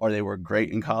 or they were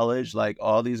great in college. Like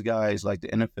all these guys, like the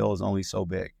NFL is only so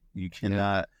big.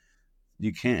 Yeah.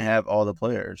 You can't have all the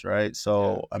players, right? Yeah.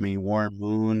 So I mean, Warren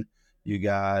Moon, you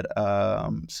got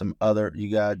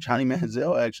you got Johnny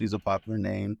Manziel actually is a popular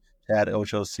name. Chad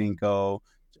Ochocinco,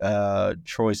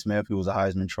 Troy Smith, who was a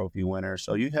Heisman Trophy winner.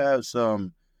 So you have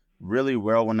some really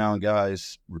well-renowned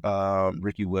guys.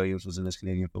 Ricky Williams was in this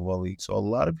Canadian Football League. So a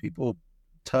lot of people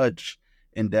touch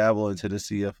and dabble into the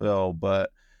CFL,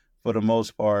 but for the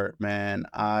most part, man,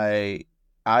 I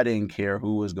didn't care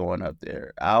who was going up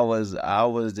there. I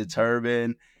was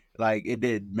determined. Like it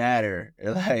didn't matter.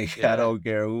 Like I Yeah. don't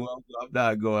care who. I'm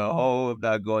not going home. I'm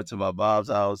not going to my mom's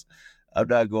house. I'm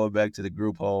not going back to the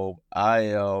group home.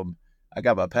 I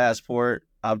got my passport.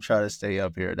 I'm trying to stay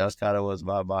up here. That's kind of was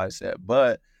my mindset.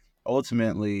 But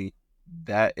ultimately,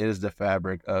 that is the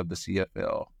fabric of the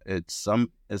CFL.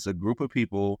 It's a group of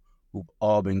people who've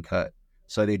all been cut,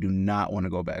 so they do not want to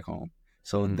go back home.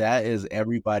 So Mm. that is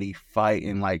everybody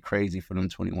fighting like crazy for them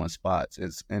 21 spots.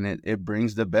 It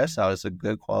brings the best out. It's a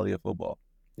good quality of football.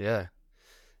 Yeah.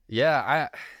 Yeah.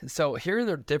 So hearing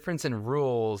the difference in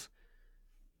rules,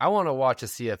 I want to watch a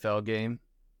CFL game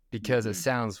because it Mhm.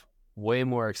 sounds way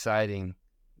more exciting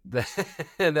than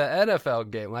the NFL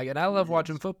game. Like, and I love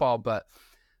watching Yes. football, but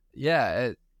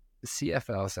yeah,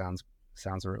 CFL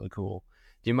sounds really cool.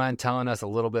 Do you mind telling us a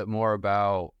little bit more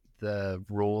about the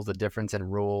rules, the difference in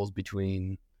rules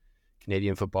between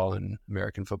Canadian football and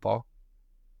American football?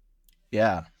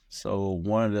 Yeah. So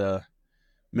one of the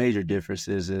major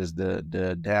differences is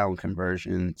the down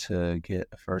conversion to get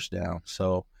a first down.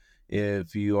 So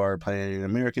if you are playing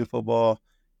American football,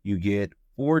 you get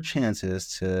 4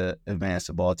 chances to advance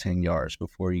the ball 10 yards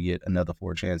before you get another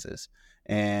 4 chances.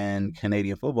 And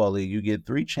Canadian Football League, you get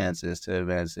 3 chances to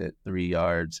advance it 3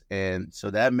 yards. And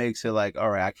so that makes it like, all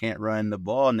right, I can't run the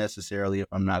ball necessarily if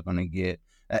I'm not going to get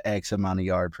an X amount of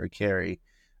yard per carry.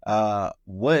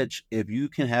 Which, if you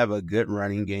can have a good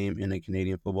running game in a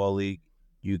Canadian Football League,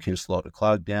 you can slow the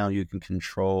clock down. You can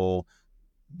control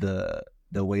the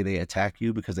way they attack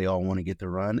you because they all want to get the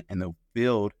run. And the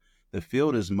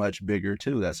field is much bigger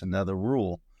too. That's another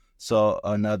rule. So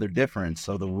another difference.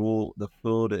 So the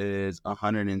field is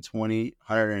 120,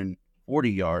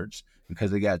 140 yards because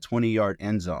they got 20-yard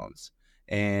end zones,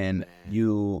 and Man.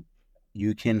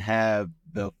 you can have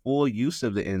the full use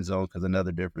of the end zone because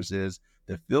another difference is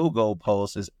the field goal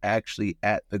post is actually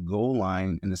at the goal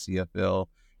line in the CFL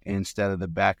instead of the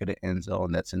back of the end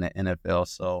zone that's in the NFL.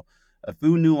 So a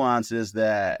few nuances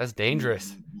that That's you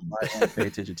dangerous. might want to pay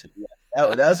attention to.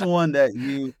 Yeah, that's one that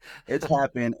it's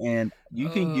happened, and you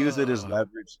can use it as Oh,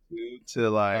 leverage too to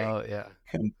like oh yeah.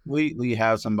 completely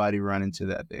have somebody run into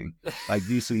that thing, like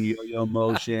do some yo-yo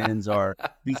motions or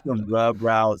do some rub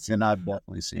routes, and I've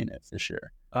definitely seen it for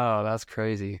sure. Oh, that's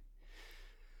crazy.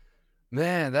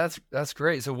 Man, that's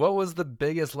great. So what was the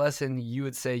biggest lesson you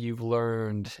would say you've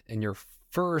learned in your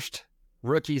first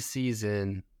rookie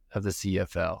season of the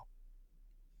CFL?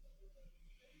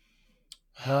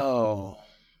 Oh,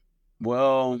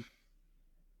 well,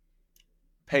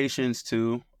 patience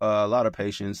too. A lot of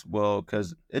patience. Well,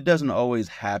 because it doesn't always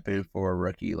happen for a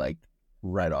rookie like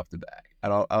right off the bat.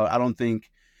 I don't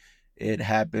think it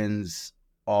happens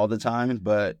all the time,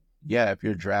 but yeah, if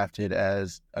you're drafted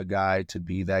as a guy to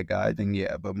be that guy, then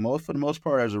yeah. But for the most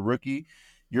part, as a rookie,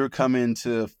 you're coming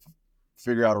to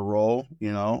figure out a role,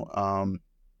 and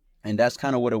that's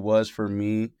kind of what it was for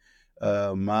me.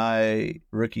 My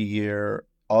rookie year,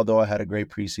 although I had a great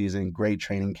preseason, great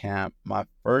training camp, my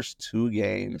first 2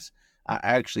 games, I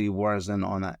actually wasn't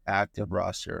on an active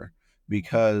roster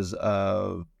because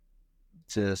of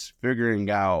just figuring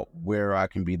out where I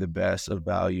can be the best of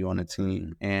value on a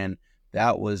team. And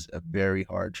that was a very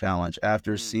hard challenge.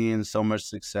 After Mm. seeing so much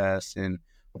success and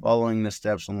following the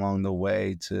steps along the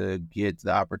way to get to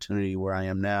the opportunity where I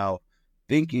am now,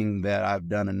 thinking that I've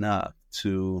done enough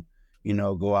to,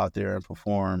 go out there and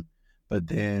perform, but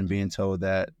then being told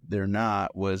that they're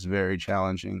not was very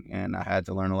challenging. And I had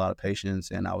to learn a lot of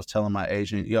patience. And I was telling my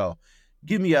agent, yo,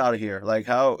 get me out of here. Like,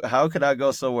 how could I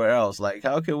go somewhere else? Like,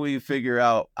 how can we figure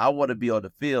out, I want to be on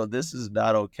the field. This is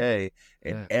not okay.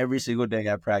 And Yeah. every single day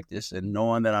I practice and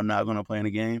knowing that I'm not going to play in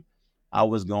the game, I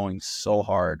was going so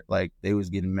hard. Like, they was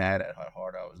getting mad at how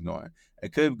hard I was going. I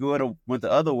could go went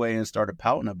the other way and started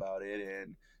pouting about it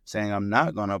and saying I'm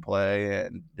not going to play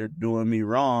and they're doing me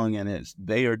wrong and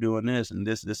they are doing this and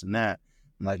this and that.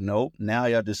 I'm like, nope. Now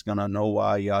y'all just going to know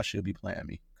why y'all should be playing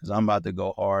me, because I'm about to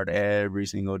go hard every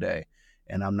single day.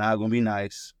 And I'm not going to be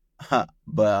nice, but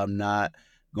I'm not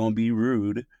going to be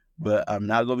rude, but I'm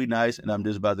not going to be nice. And I'm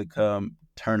just about to come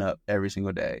turn up every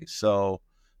single day. So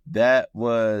that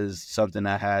was something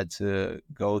I had to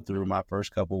go through my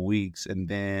first couple weeks. And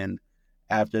then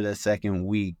after the second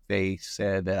week, they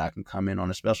said that I can come in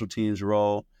on a special teams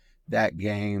role. That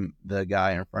game, the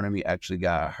guy in front of me actually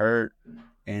got hurt.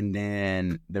 And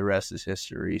then the rest is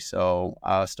history. So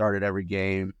I started every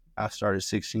game. I started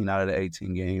 16 out of the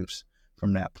 18 games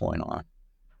from that point on.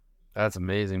 That's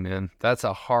amazing, man. That's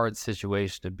a hard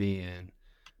situation to be in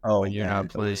when Oh you're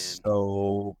not man,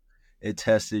 playing. it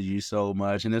tested you so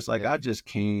much, and it's like Yeah. I just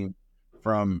came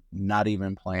from not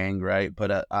even playing, right?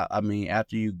 But I mean,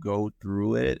 after you go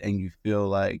through it and you feel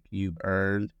like you've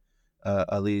earned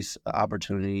at least an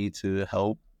opportunity to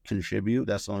help contribute,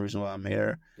 that's the only reason why I'm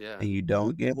here. Yeah. And you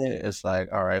don't get it, it's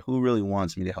like, all right, who really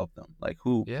wants me to help them? Like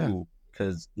Yeah. who?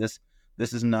 Because this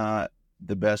is not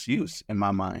the best use in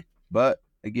my mind. But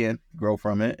again, grow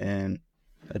from it and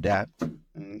adapt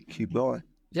and keep going.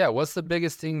 Yeah. What's the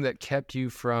biggest thing that kept you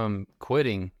from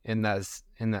quitting in that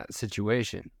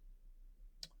situation?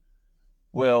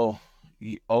 Well,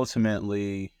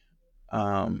 ultimately,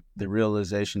 the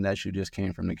realization that you just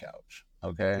came from the couch.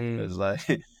 Okay, Mm, it's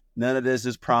like none of this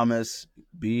is promise.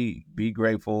 Be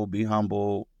grateful. Be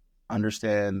humble.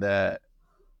 Understand that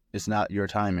it's not your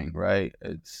timing. Right?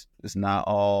 It's not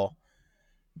all.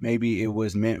 Maybe it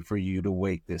was meant for you to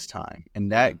wait this time,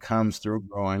 and yeah. that comes through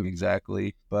growing,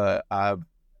 exactly. But I've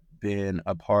been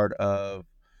a part of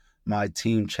my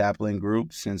team chaplain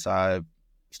group since I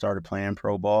started playing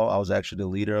pro ball. I was actually the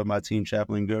leader of my team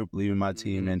chaplain group, leading my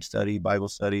team Mm, in Bible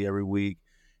study every week,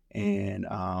 and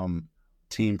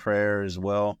team prayer as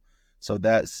well. So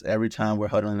that's every time we're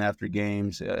huddling after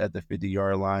games at the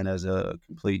 50-yard line as a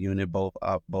complete unit,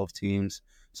 both teams.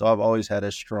 So I've always had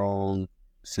a strong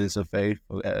sense of faith.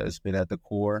 It's been at the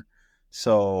core.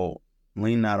 So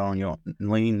lean not on your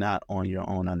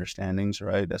own understandings,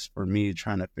 right? That's for me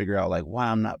trying to figure out like why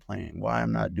I'm not playing, why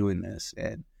I'm not doing this.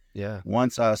 And yeah.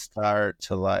 once I start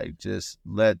to like just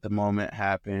let the moment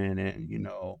happen and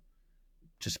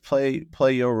just play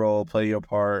your role, play your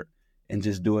part, and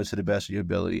just do it to the best of your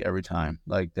ability every time.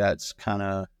 Like that's kind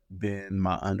of been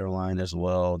my underline as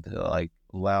well to like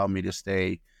allow me to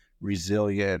stay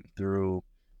resilient through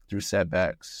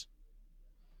setbacks.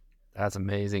 That's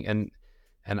amazing. And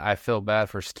I feel bad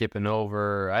for skipping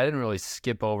over. I didn't really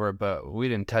skip over it, but we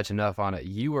didn't touch enough on it.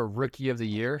 You were rookie of the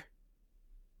year.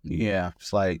 Yeah,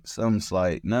 slight,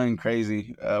 nothing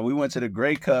crazy. We went to the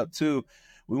Grey Cup too.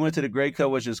 We went to the Grey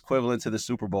Cup, which is equivalent to the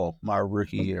Super Bowl my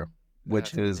rookie year,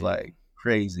 which That's is amazing. like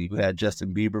crazy. We had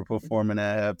Justin Bieber performing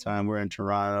at halftime. We're in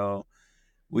Toronto.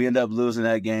 We end up losing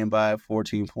that game by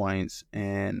 14 points,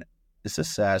 and it's a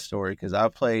sad story because I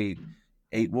played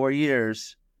 8 more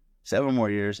years, 7 more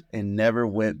years, and never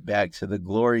went back to the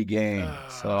glory game.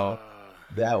 So Ah,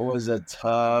 that was a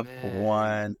tough man.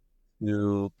 one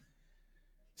to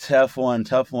tough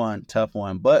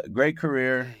one. But great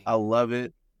career. Dang. I love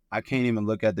it. I can't even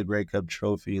look at the Grey Cup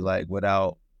trophy like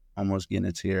without almost getting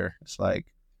a tear. It's like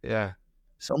Yeah.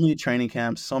 so many training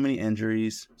camps, so many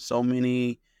injuries, so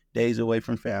many days away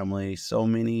from family, so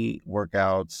many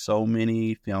workouts, so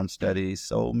many film studies,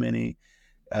 so many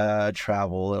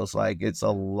travel. It was like it's a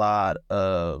lot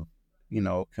of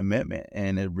commitment,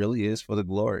 and it really is for the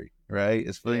glory, right?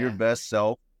 It's for your Yeah. best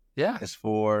self. Yeah. It's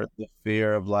for the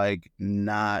fear of like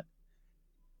not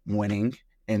winning,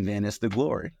 and then it's the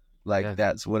glory. Like Yeah.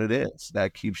 that's what it is.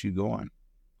 That keeps you going.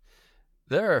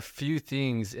 There are a few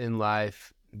things in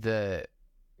life that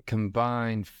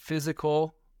combine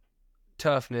physical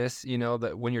toughness,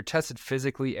 that when you're tested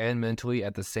physically and mentally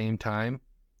at the same time,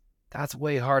 that's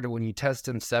way harder when you test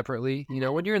them separately.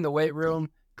 When you're in the weight room,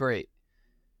 great.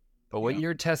 But when Yeah.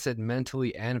 you're tested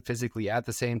mentally and physically at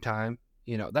the same time,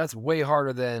 that's way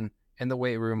harder than in the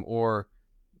weight room or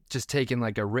just taking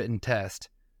like a written test.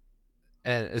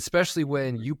 And especially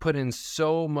when you put in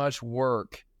so much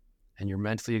work and you're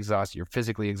mentally exhausted, you're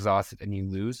physically exhausted, and you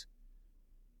lose.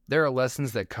 There are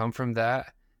lessons that come from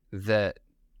that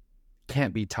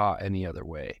can't be taught any other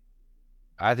way.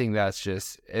 I think that's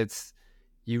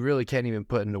you really can't even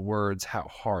put into words how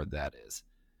hard that is.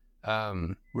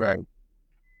 Um, Right.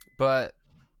 But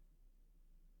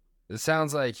it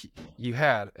sounds like you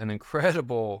had an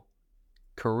incredible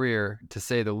career, to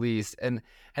say the least, and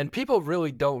people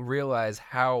really don't realize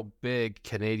how big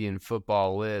Canadian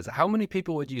football is. How many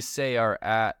people would you say are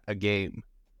at a game?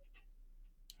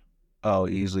 Oh,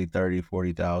 easily 30,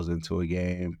 40,000 to a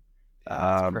game,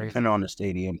 Yeah, it's crazy. depending on the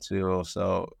stadium too.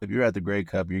 So if you're at the Grey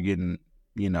Cup, you're getting,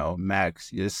 max.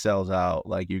 It sells out.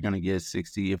 Like you're gonna get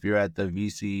 60. If you're at the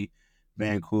VC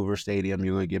Vancouver Stadium,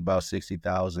 you're gonna get about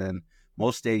 60,000.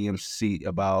 Most stadiums seat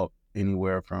about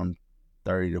anywhere from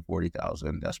 30 to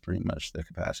 40,000. That's pretty much the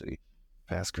capacity.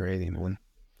 That's crazy, man.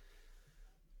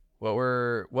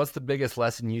 What's the biggest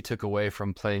lesson you took away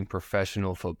from playing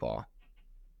professional football?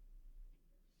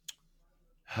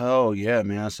 Oh yeah,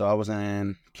 man. So I was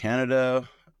in Canada,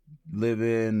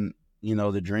 living,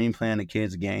 the dream playing the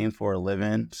kids game for a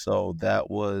living. So that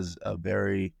was a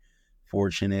very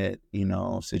fortunate,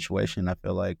 situation. I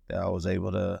feel like that I was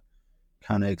able to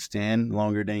kind of extend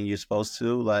longer than you're supposed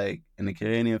to. Like in the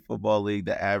Canadian Football League,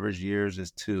 the average years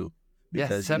is 2 Yeah,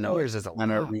 because, 7 years it's is a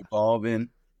kind of lot. revolving.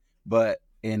 But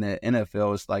in the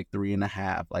NFL, it's like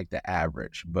 3.5, like the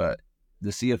average. But the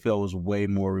CFL was way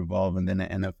more revolving than the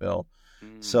NFL.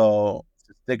 Mm. So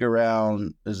to stick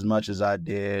around as much as I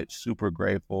did, super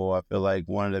grateful. I feel like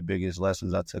one of the biggest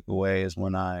lessons I took away is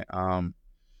when I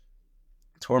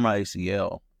tore my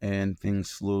ACL and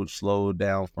things slowed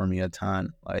down for me a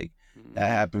ton. Like that Mm.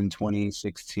 happened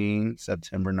 2016,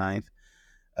 September 9th.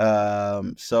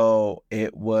 So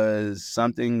it was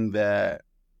something that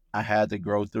I had to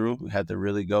grow through, had to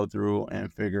really go through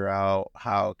and figure out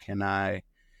how can I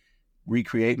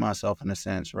recreate myself in a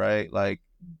sense, right? Like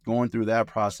going through that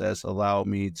process allowed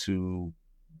me to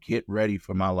get ready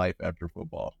for my life after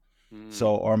football. Mm.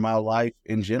 So, or my life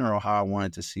in general, how I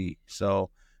wanted to see. So,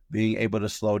 being able to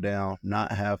slow down,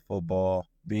 not have football,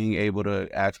 being able to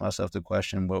ask myself the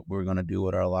question, what we're going to do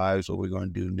with our lives, what we're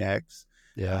going to do next,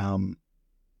 Yeah. um,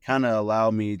 kind of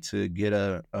allowed me to get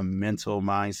a mental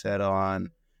mindset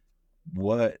on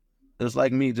what it was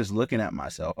like me just looking at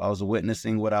myself. I was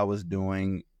witnessing what I was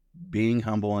doing, being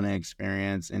humble in the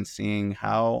experience and seeing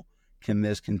how can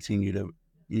this continue to,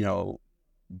 you know,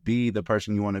 be the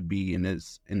person you want to be in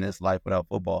this life without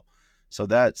football. So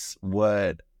that's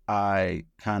what I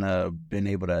kind of been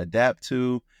able to adapt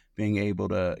to, being able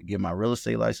to get my real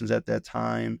estate license at that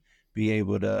time, be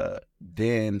able to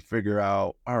then figure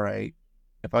out, all right,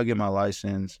 if I get my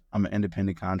license, I'm an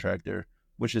independent contractor,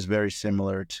 which is very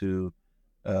similar to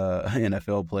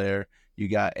NFL player. You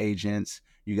got agents,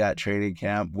 you got training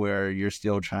camp where you're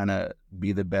still trying to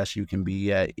be the best you can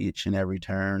be at each and every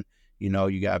turn.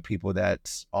 You got people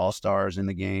that's all stars in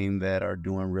the game that are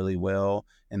doing really well,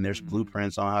 and there's Mm.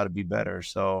 blueprints on how to be better.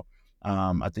 So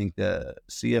I think the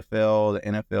CFL, the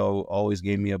NFL always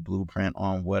gave me a blueprint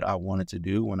on what I wanted to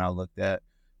do. When I looked at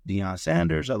Deion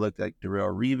Sanders, I looked at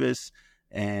Darrelle Revis,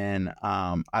 and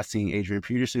I seen Adrian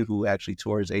Peterson, who actually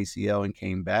tore his ACL and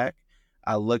came back.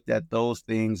 I looked at those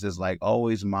things as like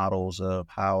always models of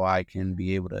how I can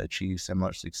be able to achieve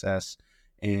similar success,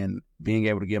 and being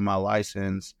able to get my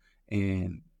license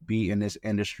and be in this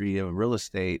industry of real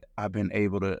estate. I've been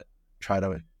able to try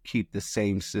to keep the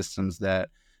same systems that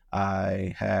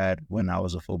I had when I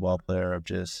was a football player, of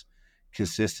just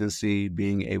consistency,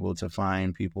 being able to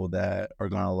find people that are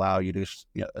going to allow you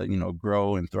to,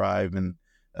 grow and thrive in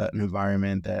an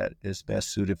environment that is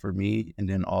best suited for me. And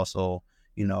then also,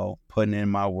 putting in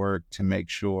my work to make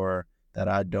sure that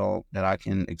I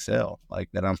can excel, like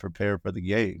that I'm prepared for the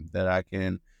game, that I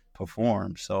can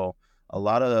perform. So a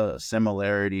lot of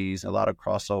similarities, a lot of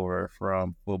crossover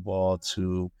from football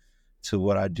to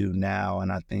what I do now.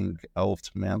 And I think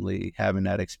ultimately having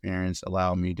that experience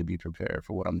allowed me to be prepared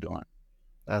for what I'm doing.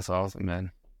 That's awesome,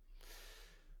 man.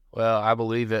 Well, I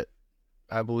believe it.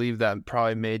 I believe that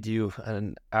probably made you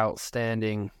an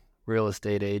outstanding real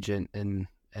estate agent and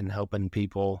helping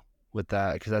people with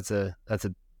that, because that's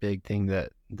a big thing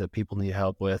that people need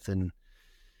help with, and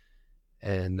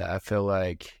I feel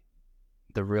like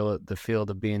the field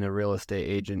of being a real estate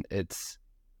agent,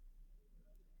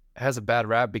 has a bad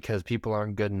rap because people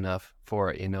aren't good enough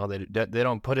for it. They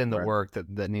don't put in the Right. work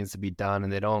that needs to be done,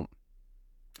 and they don't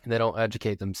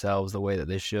educate themselves the way that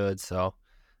they should. So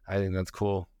I think that's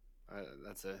cool.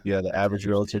 That's a Yeah, the that's average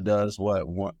realtor interesting. does what,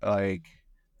 one, like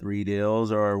 3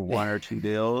 deals or 1 or 2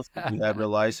 deals. You have your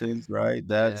license, right?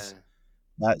 Yeah,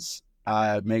 That's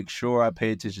I make sure I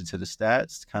pay attention to the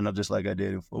stats, kind of just like I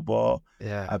did in football.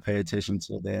 yeah. I pay attention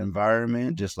to the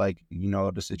environment, just like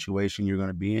the situation you're going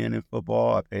to be in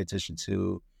football. I pay attention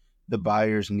to the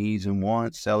buyer's needs and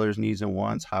wants, seller's needs and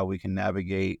wants, how we can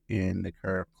navigate in the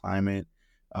current climate.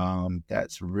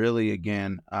 That's really,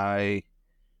 again,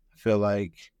 I feel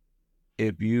like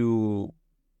if you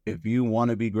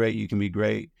want to be great, you can be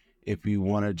great. If you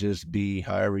want to just be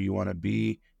however you want to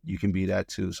be, you can be that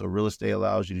too. So real estate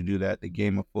allows you to do that. The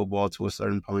game of football to a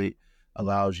certain point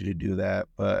allows you to do that.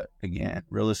 But again,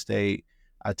 real estate,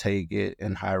 I take it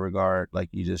in high regard, like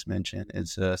you just mentioned.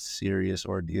 It's a serious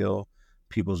ordeal,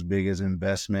 people's biggest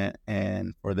investment,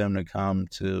 and for them to come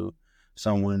to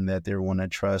someone that they want to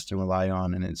trust and rely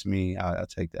on, and it's me, I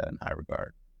take that in high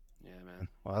regard. Yeah, man.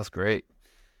 Well, that's great.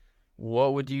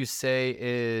 What would you say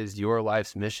is your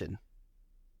life's mission?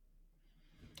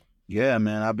 Yeah,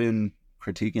 man, I've been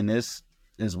critiquing this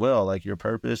as well, like your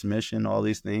purpose, mission, all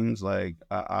these things. Like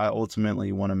I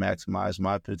ultimately want to maximize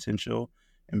my potential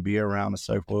and be around a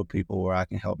circle of people where I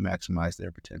can help maximize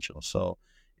their potential. So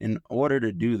in order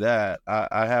to do that,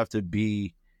 I have to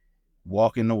be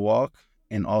walking the walk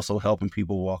and also helping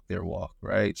people walk their walk,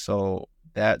 right? So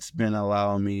that's been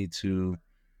allowing me to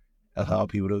allow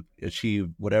people to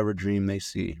achieve whatever dream they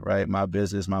see, right? My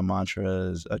business, my mantra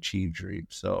is achieve dreams.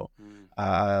 So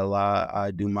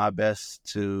I do my best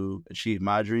to achieve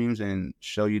my dreams and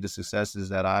show you the successes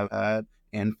that I've had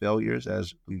and failures,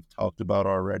 as we've talked about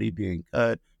already, being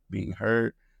cut, being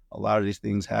hurt. A lot of these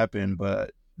things happen,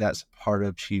 but that's part of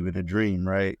achieving a dream,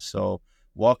 right? So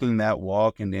walking that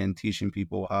walk and then teaching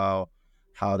people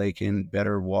how they can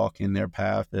better walk in their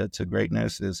path to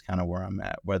greatness is kind of where I'm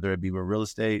at, whether it be with real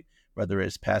estate, whether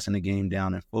it's passing the game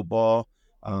down in football.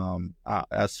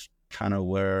 That's kind of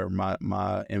where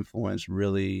my influence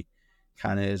really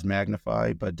kind of is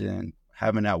magnified. But then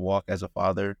having that walk as a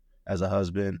father, as a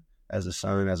husband, as a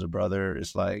son, as a brother,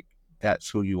 it's like that's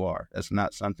who you are. That's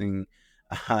not something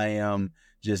I am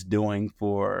just doing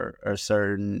for a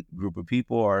certain group of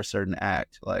people or a certain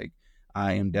act. Like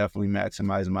I am definitely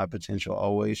maximizing my potential,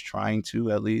 always trying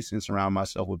to at least, and surround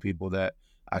myself with people that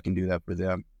I can do that for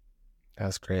them.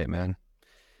 That's great, man.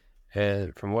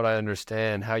 And from what I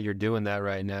understand, how you're doing that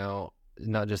right now,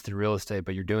 not just through real estate,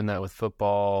 but you're doing that with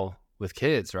football with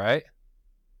kids, right?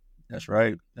 That's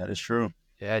right. That is true.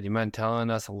 Yeah. Do you mind telling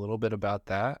us a little bit about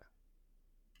that?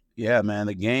 Yeah, man,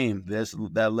 the game,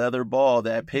 that leather ball,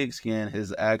 that pigskin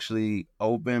has actually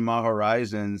opened my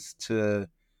horizons to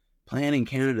playing in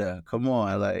Canada. Come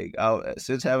on, like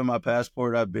since having my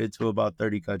passport, I've been to about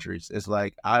 30 countries. It's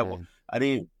like Man. I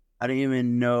didn't I didn't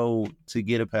even know to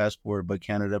get a passport, but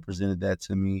Canada presented that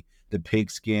to me. The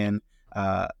pigskin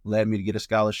led me to get a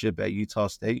scholarship at Utah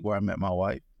State, where I met my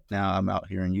wife. Now I'm out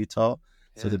here in Utah,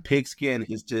 so Yeah. the pigskin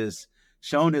has just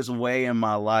shown its way in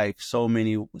my life so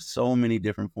many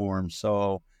different forms.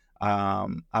 So I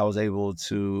was able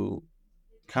to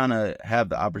kind of have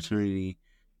the opportunity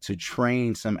to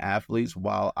train some athletes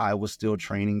while I was still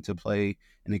training to play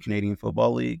in the Canadian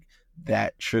Football League.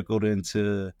 That trickled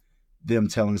into them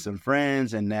telling some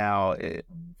friends, and now it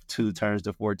two turns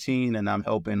to 14, and I'm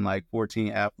helping like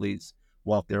 14 athletes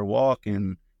walk their walk.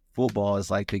 And football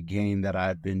is like the game that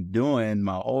I've been doing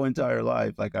my whole entire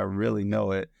life. Like I really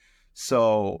know it.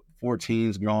 So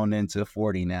 14's grown into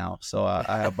 40 now. So I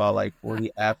have about like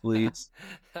 40 athletes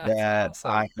That's that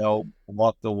awesome. I help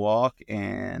walk the walk,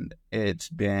 and it's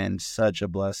been such a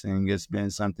blessing. It's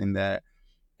been something that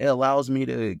it allows me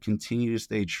to continue to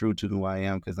stay true to who I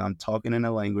am, because I'm talking in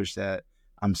a language that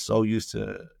I'm so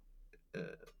uh,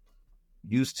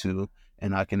 used to,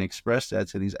 and I can express that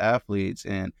to these athletes.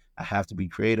 And I have to be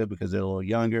creative because they're a little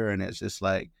younger, and it's just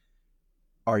like,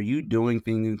 are you doing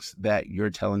things that you're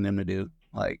telling them to do?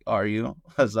 Like, are you?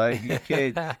 I was like, you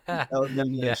can't tell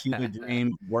them to Yeah. achieve a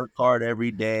dream, work hard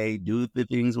every day, do the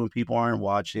things when people aren't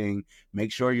watching,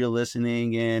 make sure you're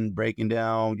listening and breaking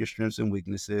down your strengths and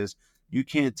weaknesses. You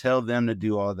can't tell them to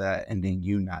do all that and then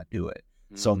you not do it.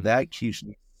 So Mm, that keeps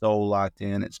me so locked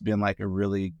in. It's been like a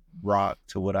really rock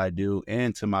to what I do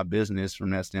and to my business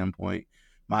from that standpoint.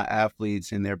 My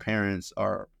athletes and their parents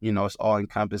are, it's all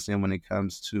encompassing when it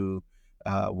comes to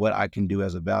what I can do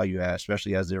as a value add,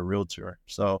 especially as their realtor.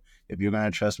 So if you're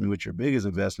going to trust me with your biggest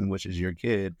investment, which is your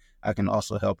kid, I can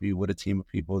also help you with a team of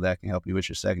people that can help you with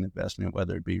your second investment,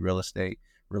 whether it be real estate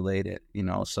related.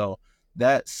 So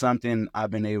that's something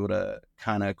I've been able to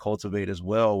kind of cultivate as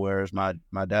well, whereas my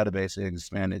database has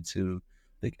expanded to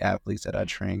the athletes that I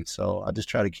train. So I just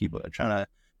try to trying to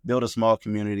build a small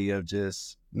community of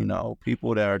just,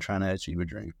 people that are trying to achieve a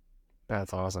dream.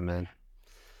 that's awesome, man.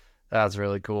 That's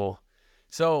really cool.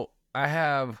 So I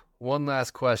have one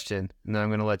last question, and then I'm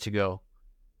going to let you go.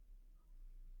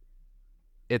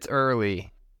 It's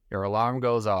early. Your alarm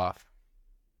goes off.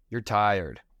 You're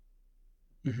tired.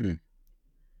 Mhm.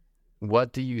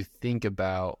 What do you think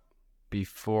about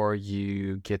before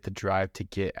you get the drive to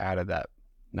get out of that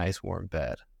nice warm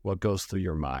bed? What goes through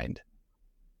your mind?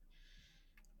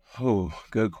 Oh,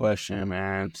 good question,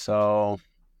 man. So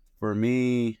for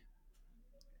me,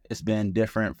 it's been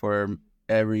different for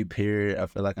every period. I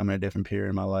feel like I'm in a different period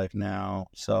in my life now.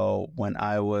 So when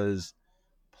I was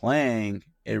playing,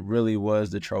 it really was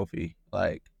the trophy,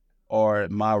 like, or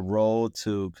my role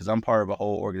to, because I'm part of a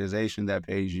whole organization that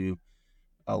pays you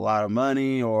a lot of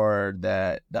money, or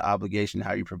that the obligation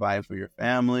how you provide for your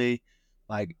family.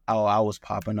 Like, oh, I was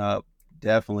popping up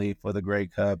definitely for the Grey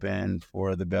Cup and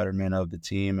for the betterment of the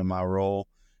team and my role.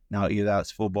 Now, either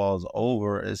that's football is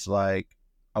over, it's like,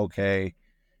 okay,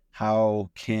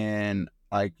 how can,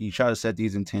 like, you try to set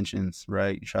these intentions,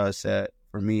 right? You try to set,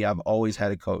 for me, I've always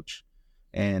had a coach.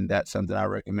 And that's something I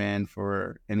recommend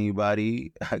for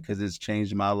anybody because it's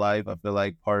changed my life. I feel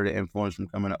like part of the influence from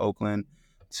coming to Oakland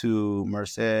to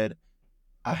Merced,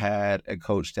 I had a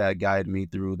coach that guided me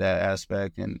through that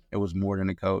aspect, and it was more than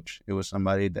a coach. It was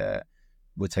somebody that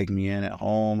would take me in at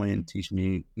home and teach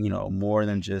me, more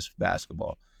than just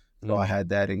basketball. So I had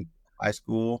that in high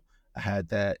school. I had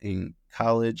that in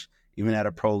college. Even at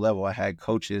a pro level, I had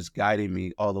coaches guiding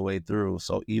me all the way through.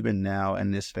 So even now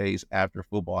in this phase after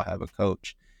football, I have a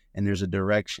coach, and there's a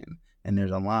direction and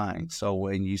there's a line. So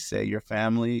when you say your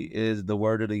family is the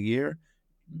word of the year,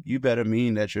 you better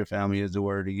mean that your family is the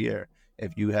word of the year.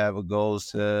 If you have a goals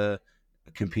to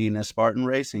compete in a Spartan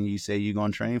race and you say you're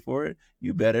going to train for it,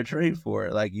 you better train for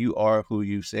it. Like, you are who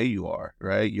you say you are,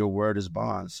 right? Your word is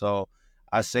bond. So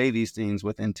I say these things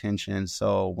with intention.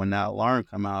 So when that alarm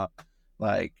come out,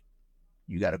 like,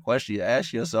 you got a question to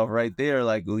ask yourself right there,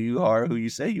 like, who you are, who you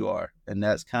say you are. And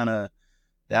that's kind of,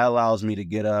 that allows me to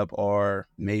get up or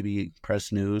maybe press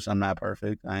snooze. I'm not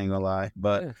perfect, I ain't gonna lie.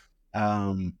 But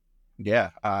I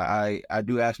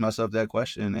do ask myself that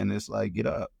question, and it's like, get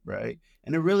up, right?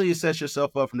 And it really sets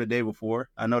yourself up from the day before.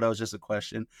 I know that was just a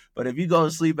question, but if you go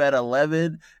to sleep at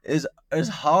 11, it's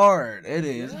hard. It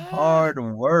is hard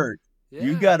work.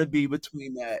 You got to be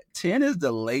between that. 10 is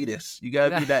the latest. You got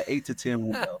to be that 8 to 10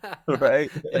 window,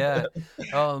 right? Yeah.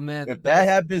 Oh, man. If that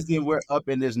happens, then we're up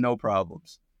and there's no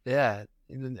problems. Yeah.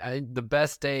 The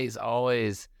best day is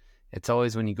always, it's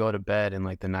always when you go to bed in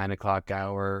like the 9 o'clock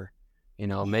hour,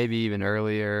 maybe even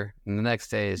earlier. And the next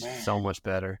day is so much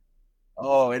better.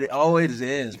 Oh, it always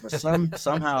is. But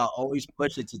somehow I always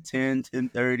push it to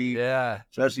 10:30. Yeah.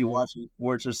 Especially watching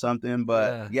sports or something.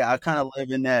 But yeah, I kind of live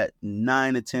in that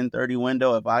 9 to 10:30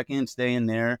 window. If I can stay in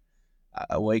there,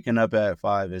 waking up at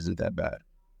 5 isn't that bad.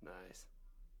 Nice.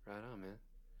 Right on, man.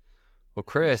 Well,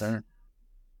 Chris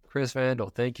Randle,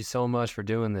 thank you so much for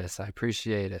doing this. I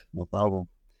appreciate it. No problem.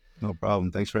 No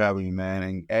problem. Thanks for having me, man.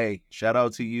 And hey, shout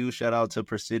out to you. Shout out to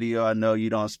Presidio. I know you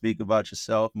don't speak about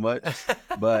yourself much,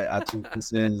 but I think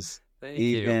this is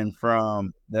even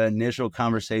from the initial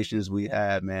conversations we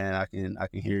had, man. I can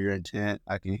hear your intent.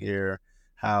 I can hear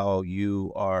how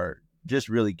you are just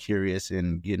really curious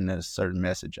and getting a certain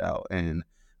message out, and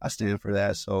I stand for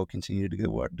that. So continue to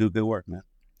do good work, man.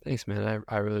 Thanks, man.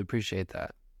 I really appreciate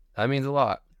that. That means a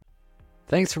lot.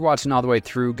 Thanks for watching all the way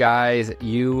through, guys.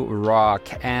 You rock.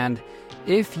 And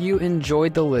if you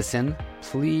enjoyed the listen,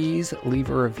 please leave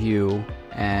a review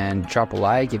and drop a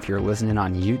like if you're listening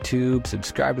on YouTube.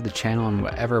 Subscribe to the channel on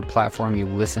whatever platform you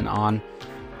listen on,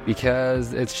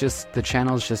 because the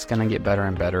channel is just going to get better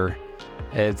and better.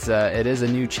 It is a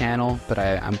new channel, but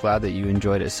I'm glad that you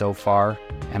enjoyed it so far.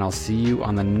 And I'll see you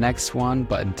on the next one.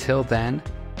 But until then,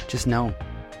 just know,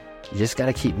 you just got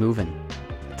to keep moving.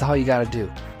 That's all you got to do.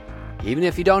 Even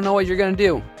if you don't know what you're going to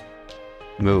do,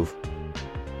 move.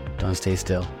 Don't stay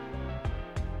still.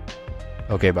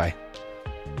 Okay, bye.